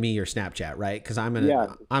stupid to give me your Snapchat, right? Because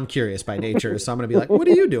I'm curious by nature. So I'm going to be like, what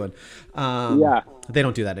are you doing? They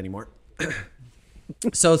don't do that anymore.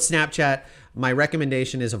 So Snapchat, my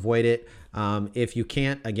recommendation is avoid it. If you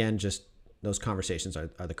can't, again, just those conversations are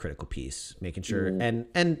the critical piece, making sure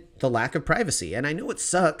and the lack of privacy. And I know it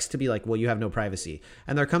sucks to be like, well, you have no privacy.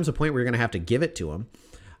 And there comes a point where you're going to have to give it to them.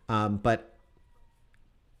 But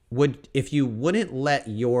if you wouldn't let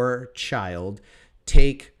your child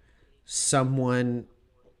take someone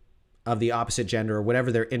of the opposite gender or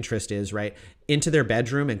whatever their interest is, right, into their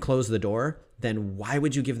bedroom and close the door, then why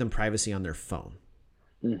would you give them privacy on their phone?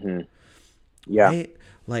 Yeah. Right?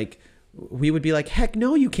 Like, we would be like, heck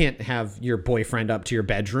no, you can't have your boyfriend up to your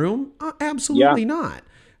bedroom. Absolutely not.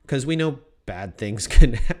 Because we know bad things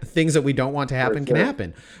things that we don't want to happen can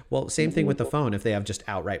happen. Well, same thing with the phone if they have just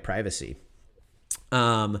outright privacy.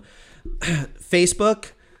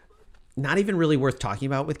 Facebook, not even really worth talking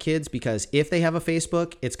about with kids, because if they have a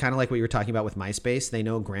Facebook, it's kind of like what you were talking about with MySpace. They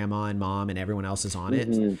know grandma and mom and everyone else is on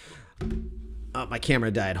it. Oh, my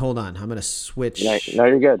camera died. Hold on. I'm going to switch. No,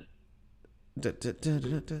 you're good.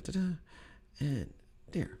 And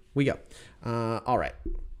there we go. All right.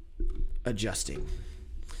 Adjusting.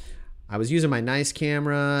 I was using my nice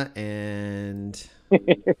camera and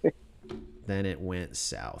then it went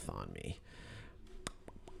south on me.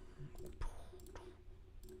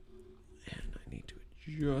 And I need to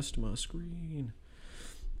adjust my screen.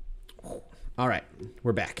 All right.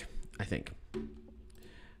 We're back, I think.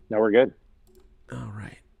 No, we're good. All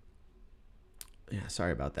right. Yeah,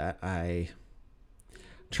 sorry about that. I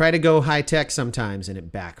try to go high tech sometimes and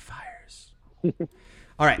it backfires.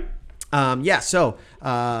 All right. So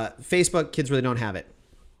Facebook, kids really don't have it.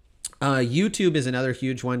 YouTube is another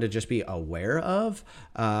huge one to just be aware of.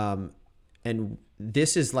 And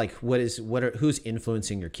this is like, who's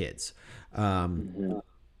influencing your kids?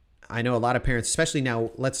 I know a lot of parents, especially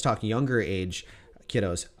now, let's talk younger age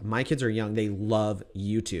kiddos. My kids are young. They love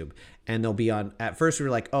YouTube, and they'll be on, at first we were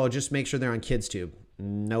like, oh, just make sure they're on KidsTube.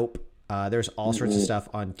 Nope. There's all sorts of stuff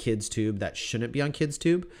on KidsTube that shouldn't be on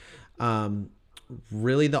KidsTube.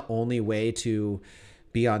 Really the only way to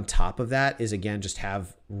be on top of that is, again, just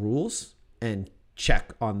have rules and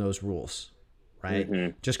check on those rules,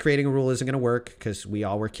 right? Just creating a rule isn't going to work, because we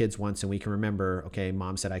all were kids once and we can remember, okay,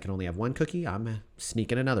 mom said I can only have one cookie. I'm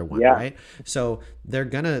sneaking another one, right? So they're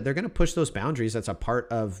going to push those boundaries. That's a part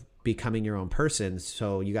of becoming your own person.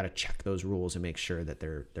 So you got to check those rules and make sure that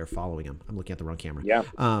they're following them. I'm looking at the wrong camera.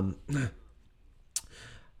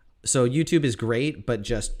 So YouTube is great, but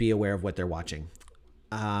just be aware of what they're watching.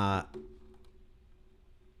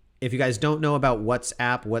 If you guys don't know about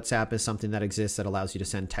WhatsApp is something that exists that allows you to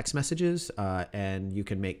send text messages, and you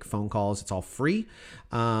can make phone calls. It's all free.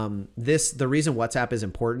 The reason WhatsApp is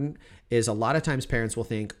important is a lot of times parents will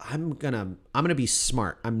think, I'm gonna be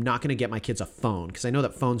smart. I'm not gonna get my kids a phone because I know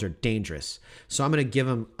that phones are dangerous. So I'm gonna give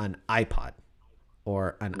them an iPod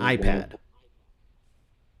or an iPad.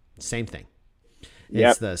 Same thing.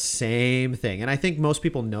 It's the same thing. And I think most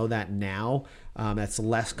people know that now. That's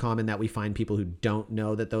less common that we find people who don't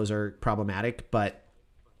know that those are problematic. But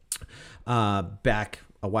back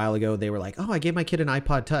a while ago, they were like, oh, I gave my kid an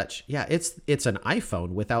iPod Touch. Yeah, it's an iPhone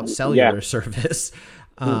without cellular service.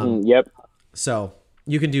 So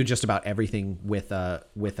you can do just about everything with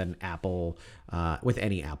an Apple, with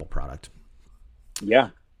any Apple product.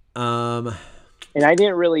 And I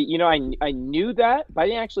didn't really, I knew that, but I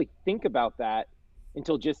didn't actually think about that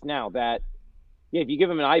until just now, that if you give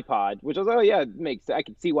them an iPod, which I was like, oh yeah, it makes, I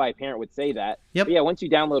could see why a parent would say that. But yeah, once you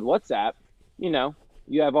download WhatsApp,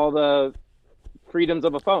 you have all the freedoms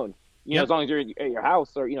of a phone. As long as you're at your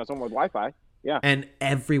house or somewhere with Wi-Fi. Yeah. And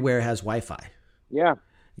everywhere has Wi-Fi. Yeah.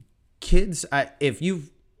 Kids, if you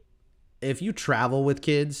travel with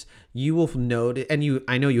kids, you will notice, and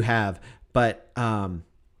I know you have, but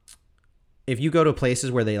if you go to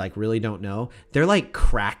places where they like really don't know, they're like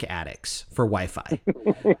crack addicts for Wi-Fi.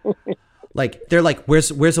 Like they're like, where's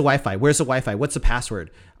the Wi-Fi? Where's the Wi-Fi? What's the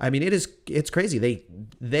password? I mean, it's crazy.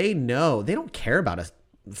 They know, they don't care about a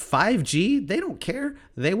 5G. They don't care.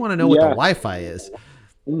 They want to know what the Wi-Fi is.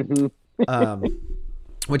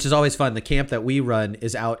 Which is always fun. The camp that we run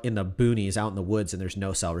is out in the boonies, out in the woods, and there's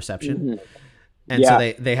no cell reception. And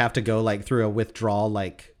so they have to go like through a withdrawal,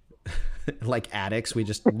 like addicts. We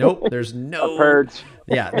just, nope, there's no purge.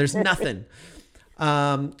 There's nothing.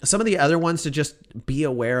 Some of the other ones to just be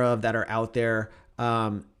aware of that are out there,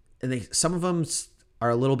 and some of them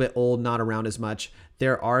are a little bit old, not around as much.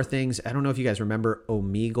 There are things, I don't know if you guys remember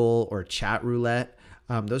Omegle or Chat Roulette.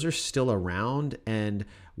 Those are still around, and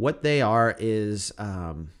what they are is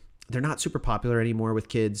they're not super popular anymore with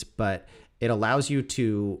kids, but it allows you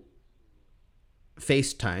to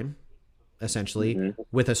FaceTime essentially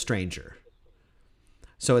with a stranger.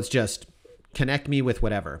 So it's just connect me with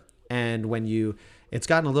whatever. And it's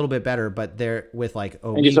gotten a little bit better, but they're with like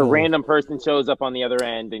Omegle. And just a random person shows up on the other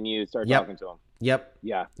end and you start talking to them. Yep.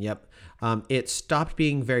 It stopped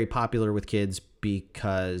being very popular with kids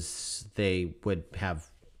because they would have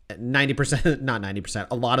 90%, not 90%.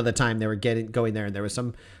 A lot of the time they were going there and there was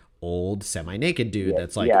some old semi-naked dude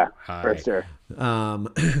that's like, hi. For sure.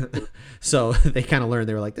 So they kind of learned,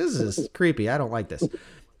 they were like, this is creepy. I don't like this.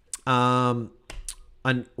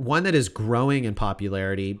 One that is growing in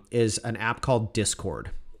popularity is an app called Discord.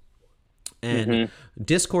 And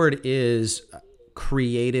Discord is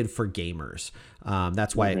created for gamers.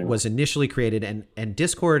 That's why it was initially created. And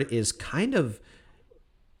Discord is kind of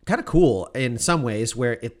cool in some ways,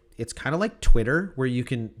 where it's kind of like Twitter, where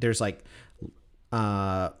there's like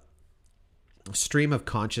stream of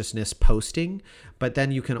consciousness posting, but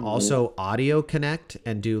then you can also audio connect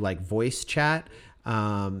and do like voice chat.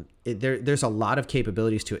 There's a lot of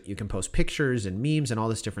capabilities to it. You can post pictures and memes and all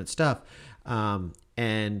this different stuff.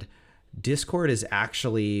 And Discord is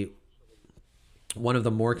actually one of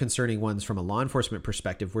the more concerning ones from a law enforcement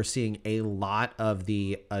perspective. We're seeing a lot of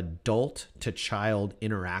the adult to child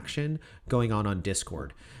interaction going on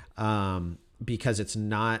Discord, because it's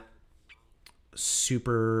not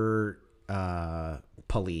super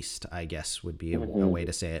policed, I guess would be a way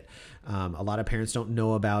to say it. A lot of parents don't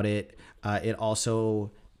know about it. It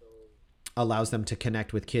also allows them to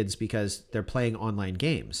connect with kids because they're playing online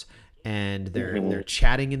games, and they're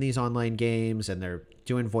chatting in these online games, and they're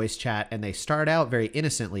doing voice chat, and they start out very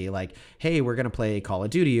innocently, like, hey, we're going to play Call of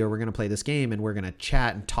Duty, or we're going to play this game, and we're going to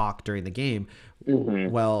chat and talk during the game.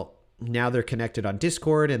 Well, now they're connected on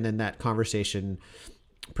Discord, and then that conversation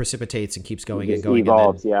precipitates and keeps going and going.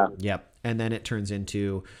 Evolves, and then, yep. And then it turns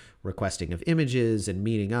into requesting of images and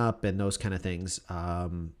meeting up and those kind of things.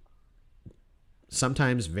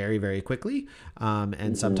 Sometimes very, very quickly.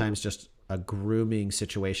 And sometimes just a grooming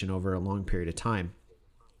situation over a long period of time.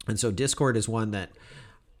 And so Discord is one that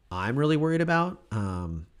I'm really worried about.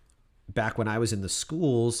 Back when I was in the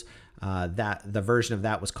schools, that the version of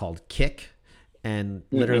that was called Kick. And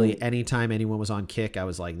literally anytime anyone was on Kick, I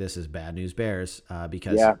was like, this is bad news bears,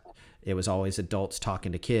 because it was always adults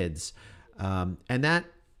talking to kids. And that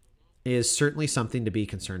is certainly something to be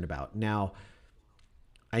concerned about. Now,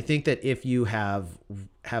 I think that if you have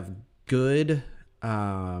good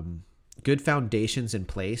foundations in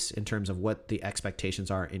place in terms of what the expectations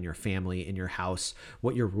are in your family, in your house,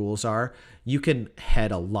 what your rules are, you can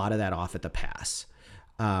head a lot of that off at the pass.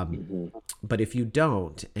 But if you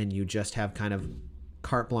don't, and you just have kind of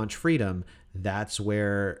carte blanche freedom, that's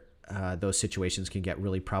where those situations can get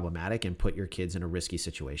really problematic and put your kids in a risky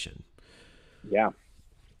situation. Yeah.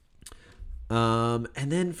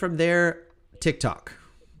 And then from there, TikTok.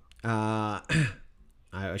 I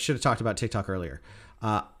should have talked about TikTok earlier.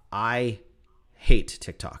 I hate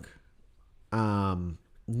TikTok.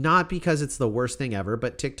 Not because it's the worst thing ever,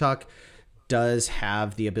 but TikTok does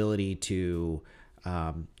have the ability to,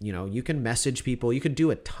 you can message people. You can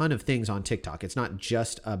do a ton of things on TikTok. It's not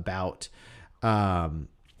just about, the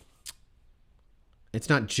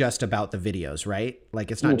videos, right?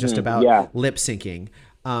 Like it's not just about lip syncing.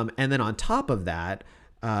 And then on top of that,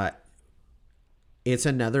 it's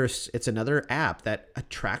another app that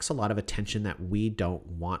attracts a lot of attention that we don't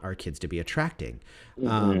want our kids to be attracting.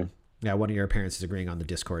 One of your parents is agreeing on the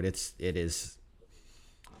Discord. It's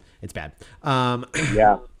bad.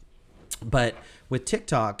 But with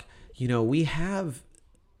TikTok, we have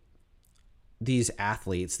these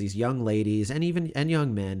athletes, these young ladies, and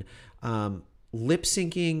young men, lip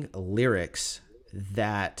syncing lyrics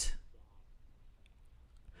that,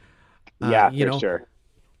 for sure,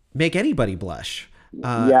 make anybody blush.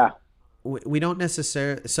 We don't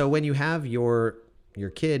necessarily. So when you have your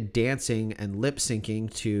kid dancing and lip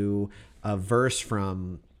syncing to a verse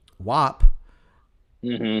from WAP,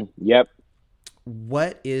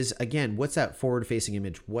 what's that forward facing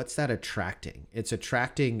image? What's that attracting? It's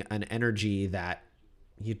attracting an energy that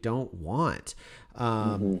you don't want.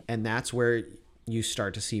 And that's where you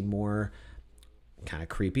start to see more kind of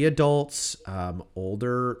creepy adults,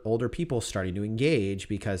 older people starting to engage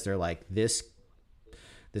because they're like, this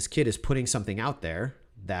kid is putting something out there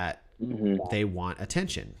that they want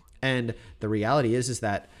attention. And the reality is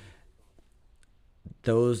that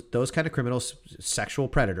those kind of criminals, sexual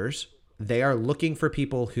predators, they are looking for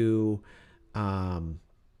people who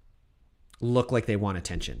look like they want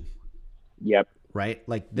attention. Yep. Right?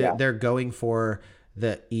 Like they're going for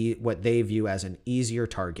what they view as an easier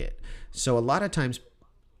target. So a lot of times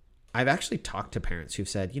I've actually talked to parents who've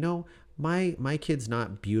said, my kid's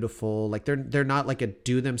not beautiful. Like they're not like a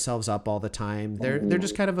do themselves up all the time. They're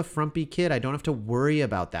just kind of a frumpy kid. I don't have to worry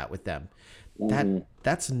about that with them.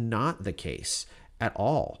 That's not the case at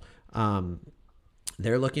all.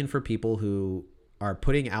 They're looking for people who are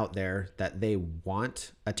putting out there that they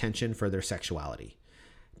want attention for their sexuality,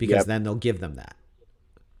 because then they'll give them that.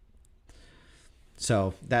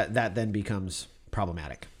 So that then becomes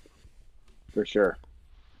problematic. For sure.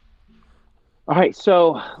 All right,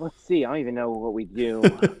 so let's see. I don't even know what we do.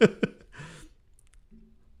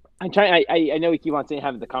 I'm trying. I know we keep on saying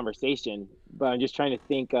having the conversation, but I'm just trying to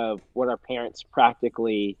think of what our parents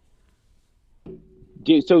practically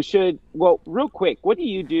real quick, what do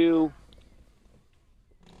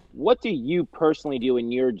you personally do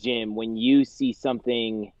in your gym when you see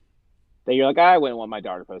something that you're like, I wouldn't want my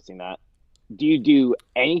daughter posting that? Do you do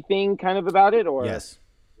anything kind of about it, or Yes.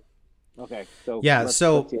 okay? So Yeah. let's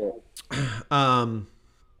So, hear it.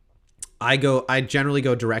 I generally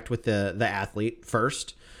go direct with the athlete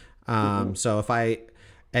first. So if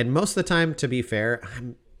and most of the time, to be fair,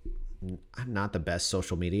 I'm not the best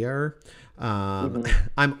social media.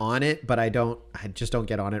 I'm on it, but I just don't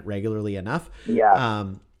get on it regularly enough. Yeah.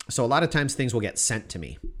 So a lot of times things will get sent to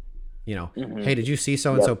me. Hey, did you see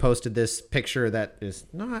so-and-so posted this picture that is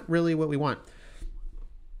not really what we want?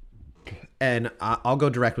 And I'll go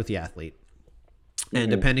direct with the athlete. And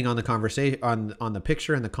depending on the conversation, on the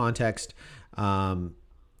picture and the context, I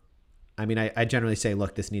mean, I generally say,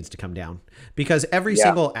 look, this needs to come down, because every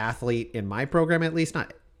single athlete in my program, at least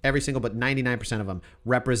not every single, but 99% of them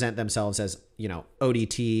represent themselves as,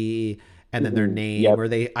 ODT and then their name, or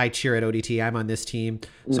I cheer at ODT. I'm on this team.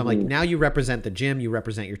 So I'm like, now you represent the gym, you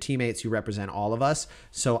represent your teammates, you represent all of us.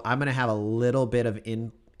 So I'm going to have a little bit of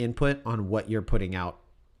input on what you're putting out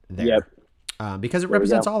there, because it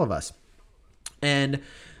represents all of us. And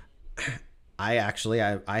I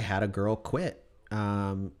had a girl quit,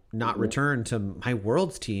 not return to my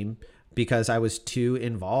world's team because I was too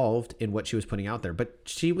involved in what she was putting out there. But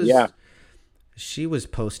she was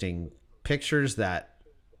posting pictures that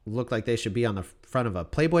looked like they should be on the front of a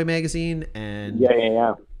Playboy magazine, and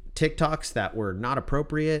TikToks that were not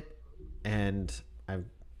appropriate. And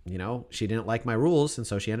she didn't like my rules, and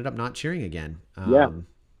so she ended up not cheering again.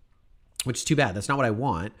 Which is too bad. That's not what I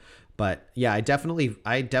want. But yeah, I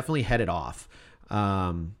definitely head it off.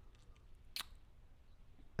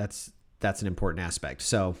 That's an important aspect.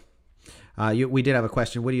 So we did have a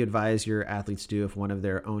question. What do you advise your athletes do if one of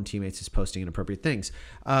their own teammates is posting inappropriate things?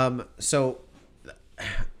 So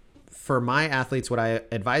for my athletes, what I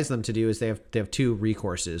advise them to do is they have two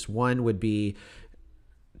recourses. One would be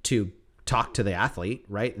to talk to the athlete,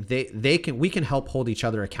 right? We can help hold each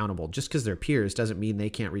other accountable. Just because they're peers doesn't mean they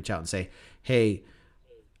can't reach out and say, hey,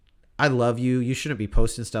 I love you. You shouldn't be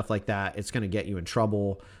posting stuff like that. It's going to get you in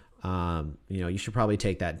trouble. You should probably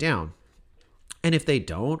take that down. And if they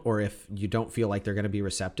don't, or if you don't feel like they're going to be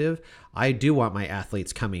receptive, I do want my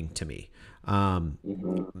athletes coming to me.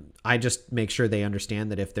 I just make sure they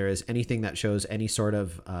understand that if there is anything that shows any sort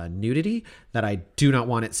of nudity, that I do not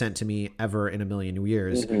want it sent to me ever in a million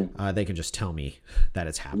years. They can just tell me that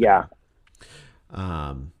it's happening.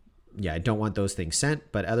 I don't want those things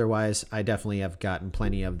sent, but otherwise I definitely have gotten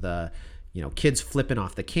plenty of the, kids flipping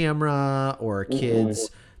off the camera, or kids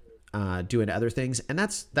doing other things. And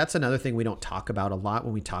that's another thing we don't talk about a lot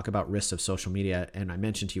when we talk about risks of social media. And I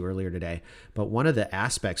mentioned to you earlier today, but one of the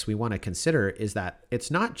aspects we want to consider is that it's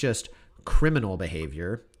not just criminal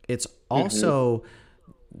behavior. It's also,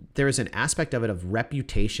 there is an aspect of it of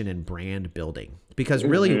reputation and brand building, because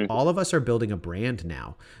really all of us are building a brand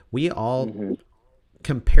now. We all,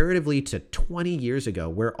 comparatively to 20 years ago,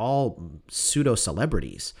 we're all pseudo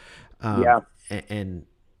celebrities. And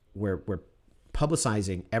we're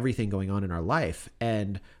publicizing everything going on in our life,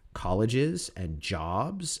 and colleges and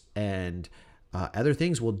jobs and other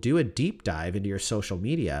things will do a deep dive into your social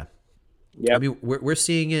media. I mean, we're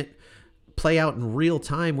seeing it play out in real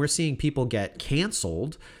time. We're seeing people get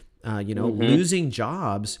canceled, losing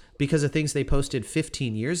jobs because of things they posted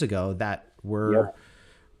 15 years ago that were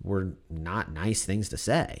not nice things to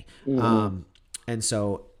say. And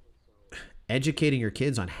so educating your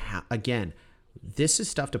kids on how, again, this is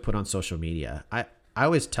stuff to put on social media. I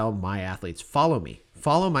always tell my athletes, follow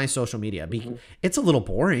my social media. It's a little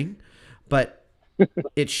boring, but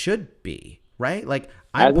it should be, right? Like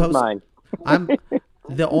I'm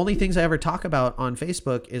the only things I ever talk about on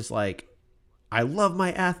Facebook is like, I love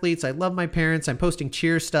my athletes. I love my parents. I'm posting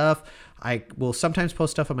cheer stuff. I will sometimes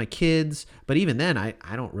post stuff on my kids, but even then I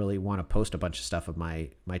don't really want to post a bunch of stuff of my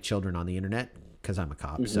children on the internet because I'm a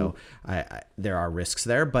cop. So there are risks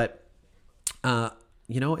there, but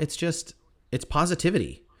it's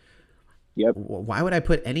positivity. Why would I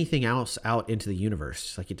put anything else out into the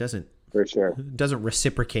universe? Like it doesn't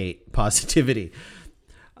reciprocate positivity.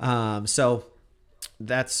 So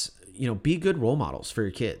that's, be good role models for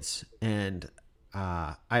your kids. And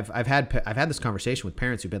I've had this conversation with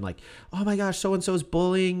parents who've been like, oh my gosh, so-and-so is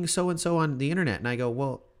bullying so-and-so on the internet. And I go,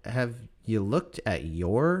 well, have you looked at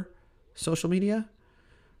your social media?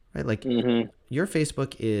 Right? Like your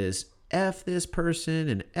Facebook is F this person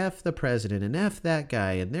and F the president and F that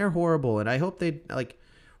guy and they're horrible. And I hope they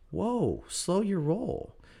whoa, slow your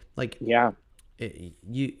roll. We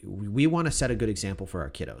want to set a good example for our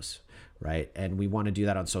kiddos, right? And we want to do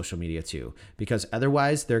that on social media too, because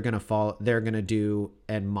otherwise they're going to do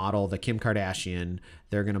and model the Kim Kardashian.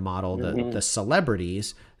 They're going to model the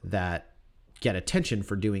celebrities that get attention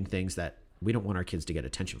for doing things that we don't want our kids to get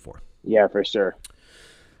attention for. Yeah, for sure.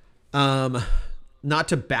 Not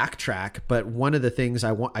to backtrack, but one of the things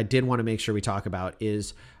I did want to make sure we talk about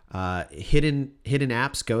is hidden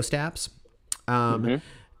apps, ghost apps.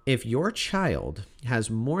 If your child has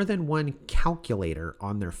more than one calculator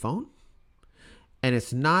on their phone, and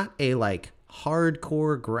it's not a like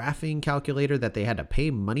hardcore graphing calculator that they had to pay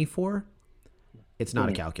money for, it's not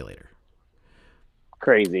a calculator.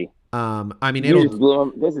 Crazy. I mean,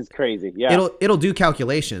 this is crazy. Yeah. It'll do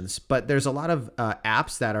calculations, but there's a lot of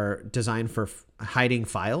apps that are designed for hiding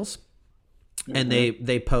files, and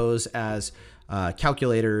they pose as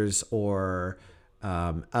calculators or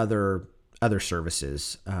other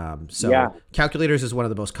services. Calculators is one of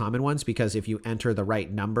the most common ones, because if you enter the right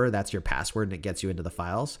number, that's your password and it gets you into the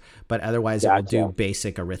files. But otherwise, it will do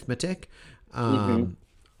basic arithmetic.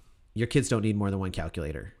 Your kids don't need more than one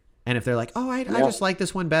calculator. And if they're like, oh, I just like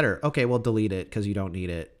this one better. Okay, well, delete it because you don't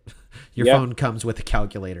need it. Your phone comes with a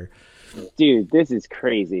calculator. Dude, this is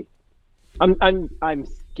crazy. I'm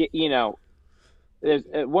you know, there's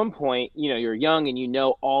at one point, you know, you're young and you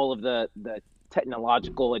know all of the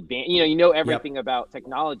technological advance, you know everything about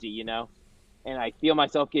technology, you know, and I feel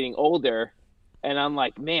myself getting older and I'm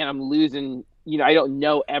like, man, I'm losing, you know, I don't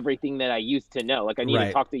know everything that I used to know. Like I need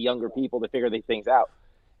to talk to younger people to figure these things out.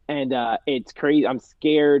 And it's crazy. I'm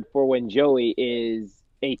scared for when Joey is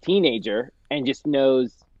a teenager and just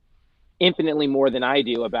knows infinitely more than I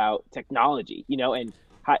do about technology, you know, and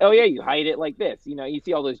you hide it like this. You know, you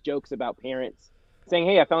see all those jokes about parents saying,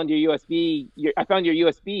 hey, I found your USB,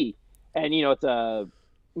 and, you know, it's a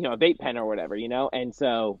vape pen or whatever, you know? And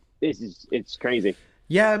so it's crazy.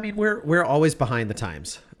 Yeah. I mean, we're always behind the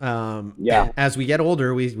times. As we get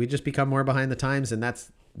older, we just become more behind the times, and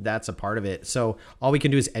that's a part of it. So all we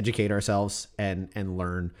can do is educate ourselves and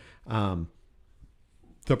learn.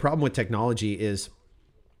 The problem with technology is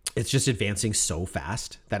it's just advancing so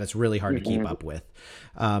fast that it's really hard to keep up with.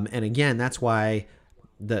 And again, that's why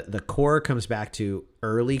the core comes back to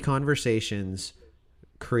early conversations,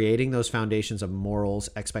 creating those foundations of morals,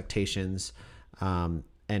 expectations, and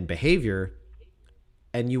behavior.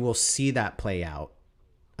 And you will see that play out,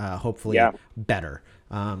 hopefully better.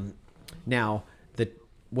 Now,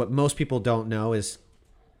 what most people don't know is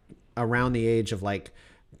around the age of like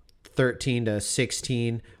 13 to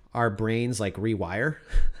 16, our brains like rewire.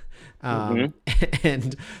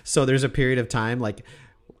 And so there's a period of time, like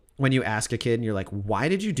when you ask a kid and you're like, why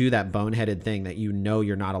did you do that boneheaded thing that you know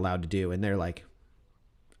you're not allowed to do? And they're like,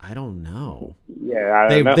 I don't know. Yeah.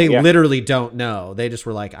 They literally don't know. They just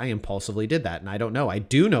were like, I impulsively did that. And I don't know. I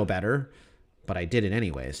do know better, but I did it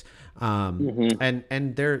anyways.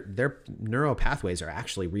 And their neural pathways are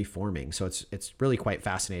actually reforming. So it's really quite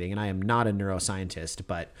fascinating. And I am not a neuroscientist,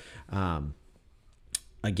 but,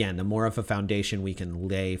 again, the more of a foundation we can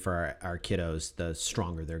lay for our kiddos, the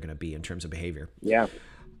stronger they're going to be in terms of behavior. Yeah.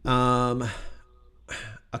 A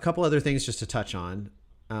couple other things just to touch on.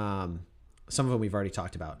 Some of them we've already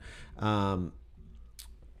talked about.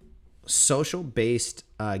 Social-based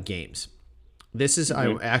games. This is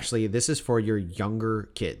this is for your younger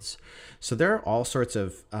kids. So there are all sorts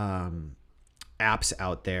of apps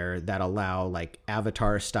out there that allow like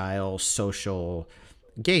avatar style social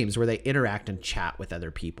games where they interact and chat with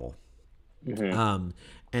other people. And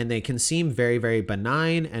they can seem very, very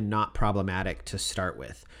benign and not problematic to start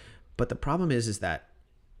with. But the problem is that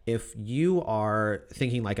if you are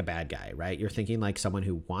thinking like a bad guy, right? You're thinking like someone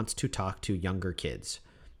who wants to talk to younger kids.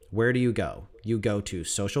 Where do you go? You go to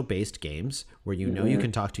social-based games where you know you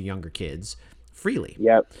can talk to younger kids freely.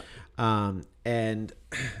 Yep. And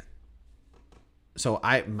so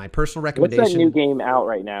my personal recommendation. What's that new game out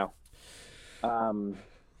right now?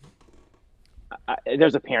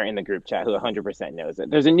 There's a parent in the group chat who 100% knows it.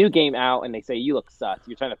 There's a new game out, and they say you look sus.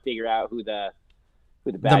 You're trying to figure out who the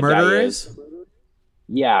bad murderer guy is.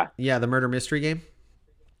 Yeah. Yeah, the murder mystery game.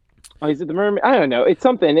 Oh, is it the murder? I don't know. It's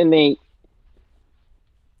something, and they.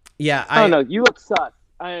 Yeah, I don't know. You look sus.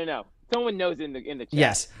 I don't know. Someone knows in the chat.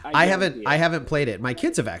 Yes, I haven't played it. My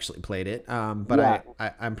kids have actually played it, but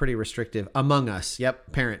I'm pretty restrictive. Among Us.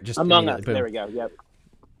 Yep, parent just Among Us. Boom. There we go. Yep.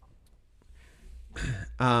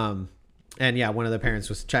 And yeah, one of the parents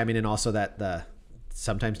was chiming in also that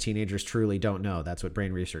sometimes teenagers truly don't know. That's what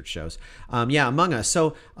brain research shows. Among Us.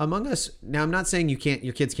 So Among Us. Now, I'm not saying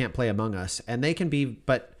your kids can't play Among Us, and they can be,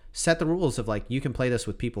 but set the rules of like you can play this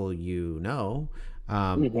with people you know,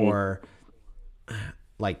 or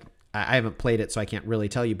like I haven't played it, so I can't really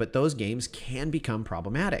tell you. But those games can become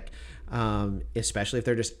problematic. especially if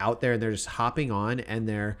they're just out there and they're just hopping on and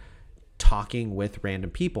they're talking with random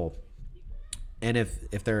people. And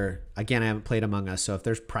if they're, again, I haven't played Among Us, so if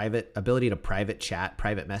there's ability to private chat,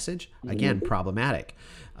 private message, again, problematic.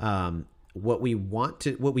 What we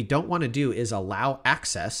don't want to do is allow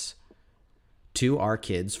access to our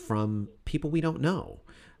kids from people we don't know.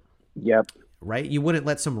 Yep. Right? You wouldn't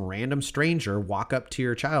let some random stranger walk up to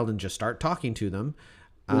your child and just start talking to them.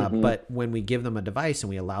 But when we give them a device and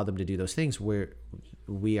we allow them to do those things,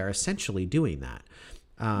 we are essentially doing that.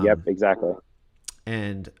 Yep, exactly.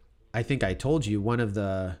 And I think I told you on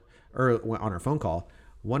our phone call,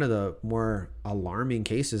 one of the more alarming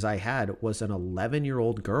cases I had was an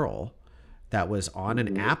 11-year-old girl that was on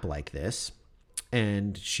an app like this.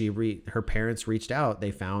 And her parents reached out.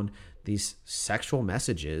 They found these sexual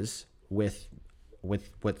messages with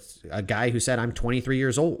a guy who said, "I'm 23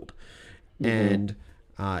 years old." And,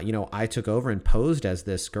 I took over and posed as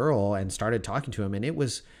this girl and started talking to him. And it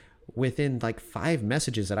was within like 5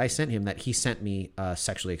 messages that I sent him that he sent me a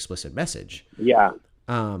sexually explicit message. Yeah.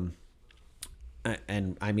 And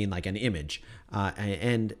I mean like an image.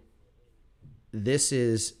 And this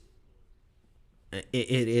is,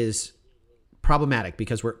 it is problematic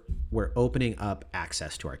because we're opening up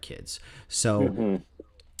access to our kids. So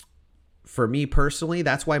for me personally,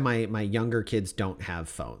 that's why my younger kids don't have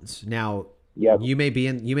phones. Now, you may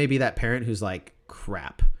be that parent who's like,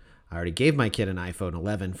 crap, I already gave my kid an iPhone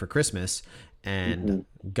 11 for Christmas, and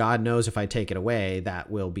God knows if I take it away, that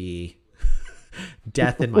will be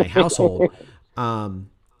death in my household.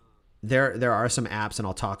 There are some apps, and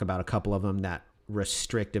I'll talk about a couple of them that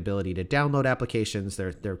restrict ability to download applications.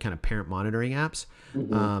 They're kind of parent monitoring apps.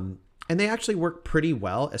 And they actually work pretty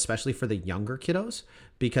well, especially for the younger kiddos,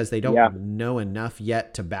 because they don't know enough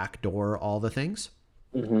yet to backdoor all the things.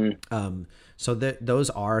 So those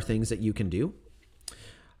are things that you can do.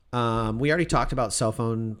 We already talked about cell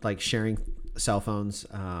phone, like sharing cell phones.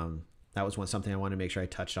 That was something I wanted to make sure I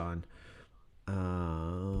touched on.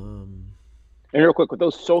 And real quick, with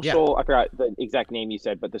those social, I forgot the exact name you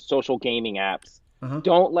said, but the social gaming apps,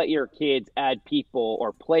 don't let your kids add people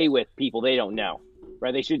or play with people they don't know,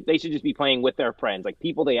 right? They should just be playing with their friends, like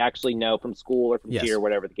people they actually know from school or from cheer,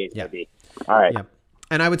 whatever the case may be. All right. Yep.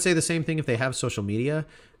 And I would say the same thing if they have social media,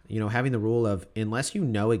 having the rule of, unless you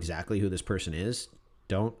know exactly who this person is,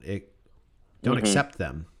 don't accept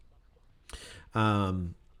them.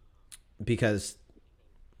 Because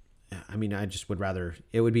I just would rather,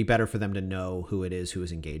 it would be better for them to know who it is who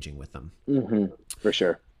is engaging with them. For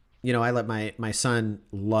sure. I let my son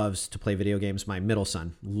loves to play video games. My middle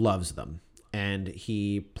son loves them, and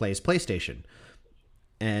he plays PlayStation,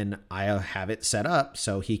 and I have it set up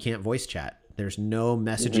so he can't voice chat. There's no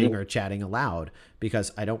messaging or chatting allowed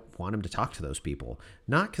because I don't want him to talk to those people.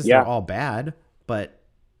 Not because they're all bad, but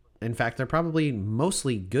in fact, they're probably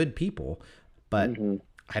mostly good people, but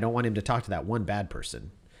I don't want him to talk to that one bad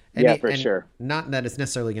person. And for sure. Not that it's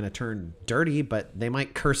necessarily going to turn dirty, but they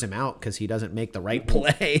might curse him out because he doesn't make the right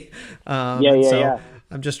play. I'm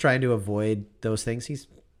just trying to avoid those things. He's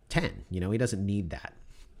 10, he doesn't need that.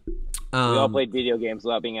 We all played video games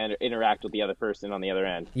without being able to interact with the other person on the other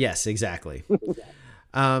end. Yes, exactly.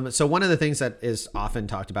 So one of the things that is often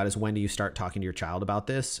talked about is, when do you start talking to your child about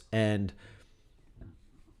this? And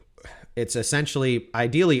it's essentially,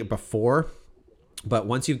 ideally before, but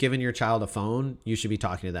once you've given your child a phone, you should be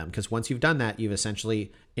talking to them, because once you've done that, you've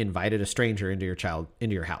essentially invited a stranger into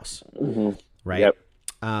your house, right? Yep.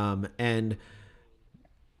 And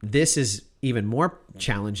this is even more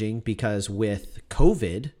challenging because with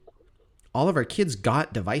COVID, all of our kids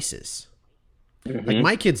got devices. Like,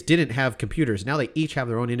 my kids didn't have computers. Now they each have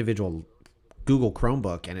their own individual Google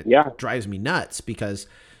Chromebook, and it drives me nuts because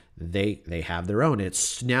they have their own.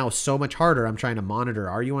 It's now so much harder. I'm trying to monitor,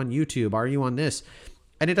 are you on YouTube? Are you on this?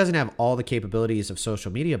 And it doesn't have all the capabilities of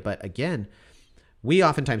social media. But again, we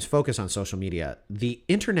oftentimes focus on social media. The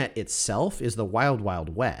internet itself is the wild,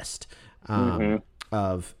 wild west.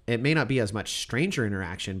 Of, it may not be as much stranger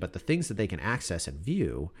interaction, but the things that they can access and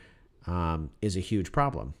view is a huge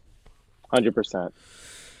problem. 100%.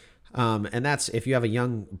 And that's, if you have a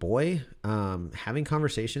young boy, having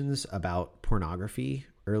conversations about pornography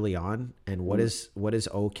early on, and what is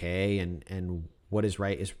okay and what is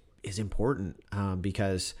right is important,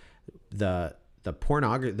 because the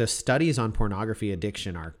studies on pornography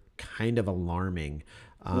addiction are kind of alarming.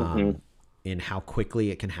 In how quickly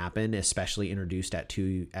it can happen, especially introduced at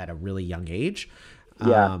a really young age.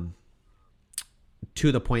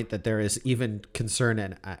 To the point that there is even concern,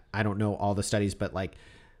 and I don't know all the studies, but like,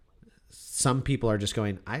 some people are just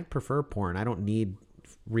going, I prefer porn. I don't need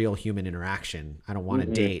real human interaction. I don't want to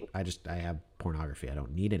date. I have pornography. I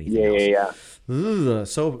don't need anything else. Ugh,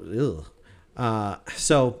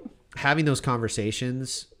 so having those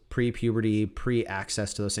conversations pre-puberty,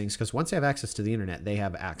 pre-access to those things, because once they have access to the internet, they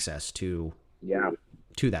have access to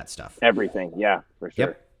that stuff. Everything. Yeah, for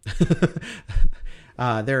sure. Yep.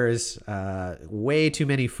 There is way too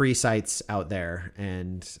many free sites out there,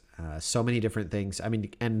 and so many different things. I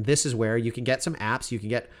mean, and this is where you can get some apps. You can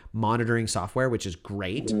get monitoring software, which is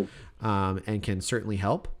great, and can certainly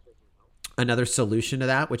help. Another solution to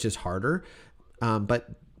that, which is harder, but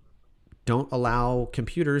don't allow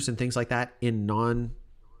computers and things like that in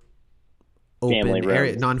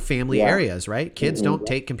non-family areas, right? Kids don't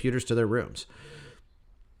take computers to their rooms.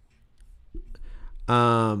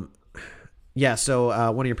 So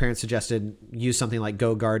one of your parents suggested use something like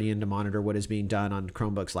Go Guardian to monitor what is being done on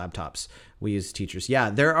Chromebooks, laptops. We use teachers.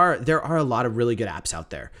 Yeah, there are a lot of really good apps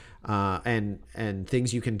out there, and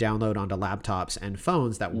things you can download onto laptops and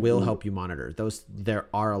phones that will help you monitor. There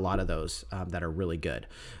are a lot of those that are really good.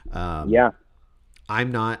 I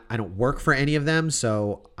don't work for any of them,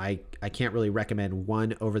 so I can't really recommend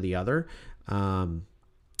one over the other.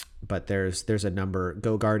 But there's a number.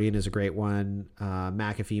 Go Guardian is a great one.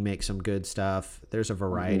 McAfee makes some good stuff. There's a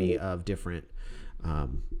variety of different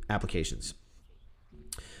applications.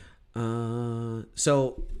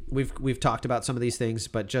 So we've talked about some of these things,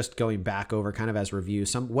 but just going back over kind of as review,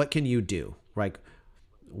 what can you do? Like,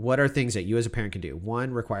 what are things that you as a parent can do?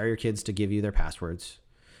 One, require your kids to give you their passwords.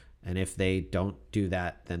 And if they don't do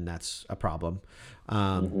that, then that's a problem.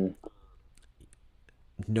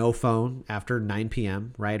 No phone after 9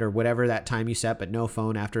 p.m., right? Or whatever that time you set, but no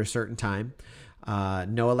phone after a certain time.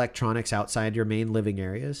 No electronics outside your main living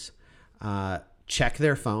areas. Check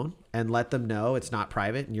their phone and let them know it's not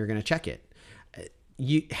private and you're going to check it.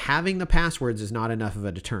 Having the passwords is not enough of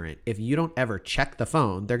a deterrent. If you don't ever check the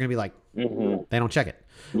phone, they're going to be like, they don't check it.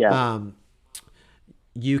 Yeah.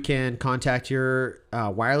 You can contact your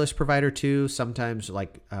wireless provider too. Sometimes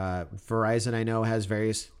like Verizon, I know, has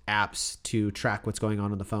various apps to track what's going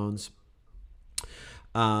on the phones.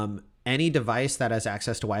 Any device that has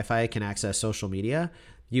access to Wi-Fi can access social media.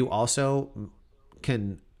 You also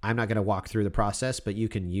can, I'm not going to walk through the process, but you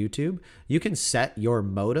can set your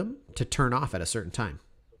modem to turn off at a certain time.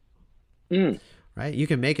 Right? You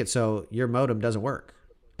can make it so your modem doesn't work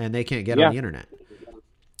and they can't get on the internet.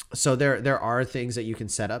 So there are things that you can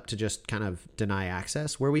set up to just kind of deny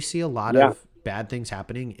access. Where we see a lot of bad things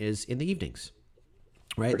happening is in the evenings,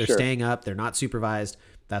 right? They're staying up. They're not supervised.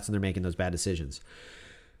 That's when they're making those bad decisions.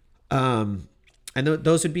 And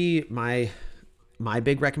those would be my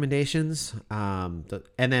big recommendations. And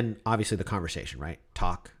then obviously the conversation, right?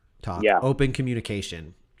 Talk, open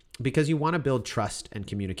communication, because you want to build trust and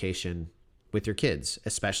communication with your kids,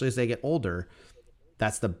 especially as they get older.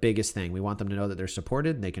 That's the biggest thing. We want them to know that they're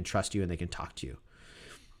supported and they can trust you and they can talk to you.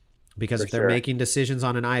 Because if they're making decisions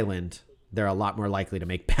on an island, they're a lot more likely to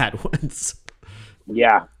make bad ones.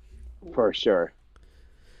 Yeah, for sure.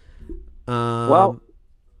 Well,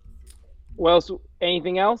 so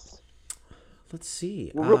anything else? Let's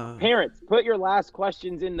see. Parents, put your last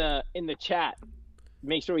questions in the chat.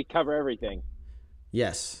 Make sure we cover everything.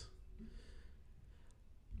 Yes.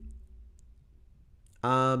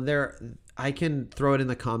 I can throw it in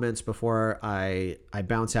the comments before I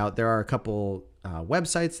bounce out. There are a couple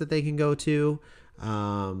websites that they can go to.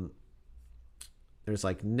 There's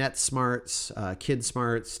like NetSmarts,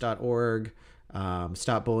 kidsmarts.org,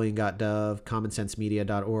 stopbullying.gov,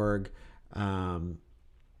 commonsensemedia.org.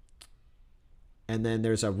 And then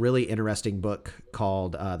there's a really interesting book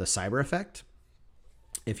called The Cyber Effect.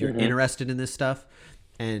 If you're interested in this stuff,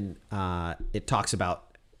 and it talks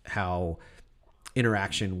about how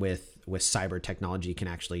interaction with cyber technology can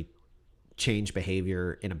actually change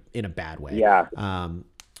behavior in a bad way. Yeah.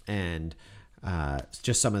 And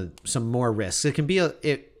just some more risks. It can be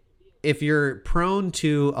if you're prone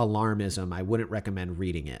to alarmism, I wouldn't recommend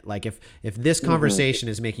reading it. Like if this conversation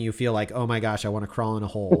is making you feel like, oh my gosh, I want to crawl in a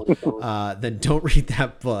hole, then don't read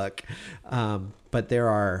that book. But there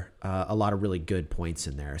are a lot of really good points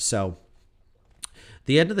in there. So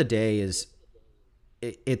the end of the day is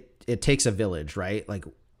it takes a village, right? Like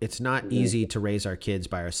it's not easy to raise our kids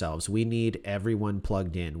by ourselves. We need everyone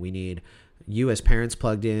plugged in. We need you as parents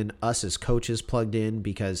plugged in, us as coaches plugged in,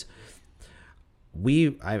 because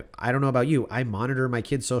I don't know about you. I monitor my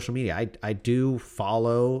kids' social media. I do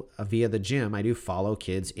follow via the gym. I do follow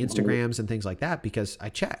kids' Instagrams and things like that because I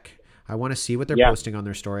check. I want to see what they're posting on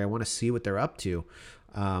their story. I want to see what they're up to.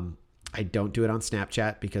 I don't do it on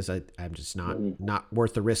Snapchat because I'm just not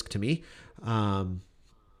worth the risk to me.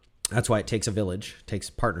 That's why it takes a village, takes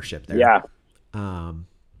partnership there. Yeah.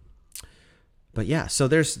 But yeah, so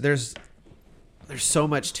there's there's so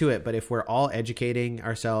much to it, but if we're all educating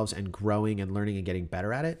ourselves and growing and learning and getting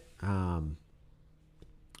better at it,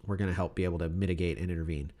 we're going to help be able to mitigate and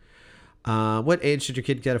intervene. What age should your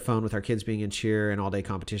kid get a phone? With our kids being in cheer and all-day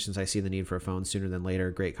competitions, I see the need for a phone sooner than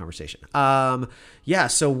later. Great conversation.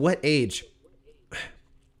 So what age?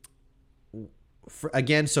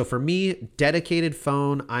 So for me, dedicated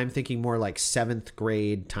phone, I'm thinking more like 7th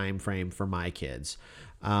grade time frame for my kids.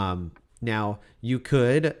 Now, you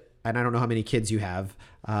could, and I don't know how many kids you have,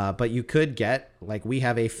 but you could get, like, we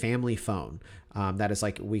have a family phone. That is,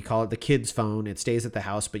 like, we call it the kids phone. It stays at the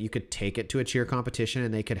house, but you could take it to a cheer competition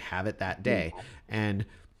and they could have it that day. And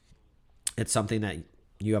it's something that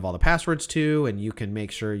you have all the passwords to, and you can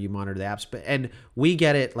make sure you monitor the apps. And we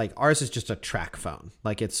get it, like, ours is just a track phone.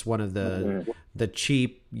 Like, it's one of the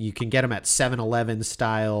cheap, you can get them at 7-Eleven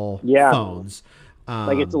style phones.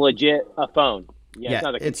 Like, it's a phone. Yeah, it's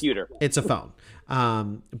not a computer. It's a phone.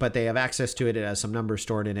 But they have access to it. It has some numbers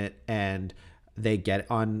stored in it, and they get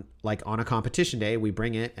on a competition day, we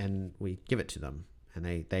bring it and we give it to them,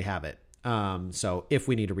 and they have it. So if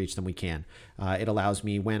we need to reach them, we can. It allows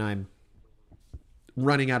me, when I'm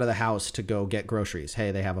running out of the house to go get groceries,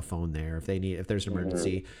 hey, they have a phone there. If there's an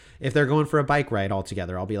emergency, if they're going for a bike ride all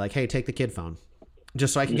together, I'll be like, hey, take the kid phone,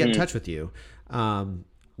 just so I can get in touch with you.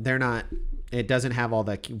 It doesn't have all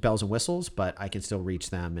the bells and whistles, but I can still reach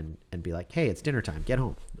them and be like, hey, it's dinner time, get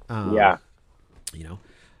home.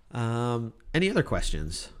 Any other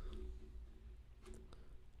questions?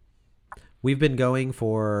 We've been going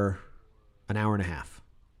for an hour and a half,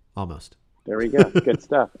 almost. There we go. Good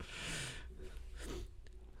stuff.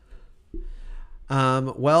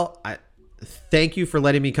 Thank you for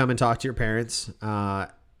letting me come and talk to your parents.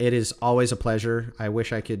 It is always a pleasure. I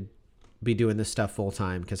wish I could be doing this stuff full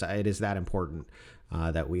time, because it is that important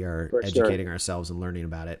that we are educating ourselves and learning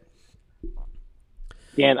about it.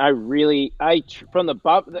 Dan, from the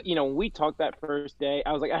when we talked that first day,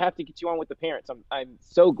 I was like, I have to get you on with the parents. I'm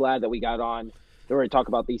so glad that we got on in order to talk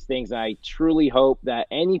about these things. And I truly hope that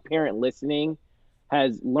any parent listening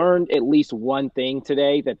has learned at least one thing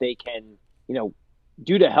today that they can,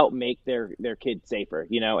 do to help make their kids safer,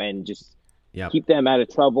 and just keep them out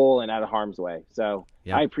of trouble and out of harm's way. So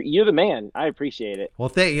you're the man. I appreciate it.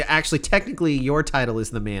 Well, actually, technically, your title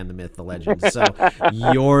is the man, the myth, the legend. So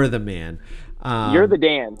you're the man. You're the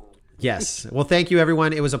Dan. Yes. Well, thank you,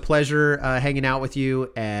 everyone. It was a pleasure hanging out with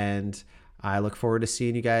you, and I look forward to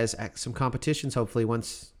seeing you guys at some competitions, hopefully,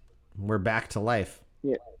 once we're back to life.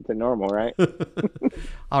 Yeah, to normal, right?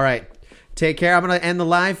 All right. Take care. I'm going to end the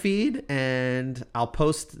live feed, and I'll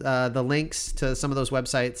post the links to some of those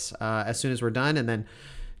websites as soon as we're done, and then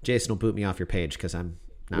Jason will boot me off your page because I'm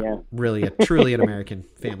not really truly an American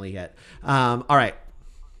family yet. All right.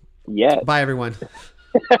 Yeah. Bye, everyone.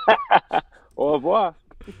 Au revoir.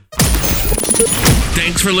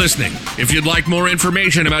 Thanks for listening. If you'd like more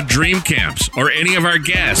information about Dream Camps or any of our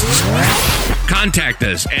guests, contact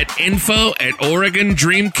us at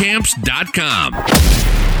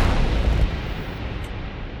info@OregonDreamCamps.com.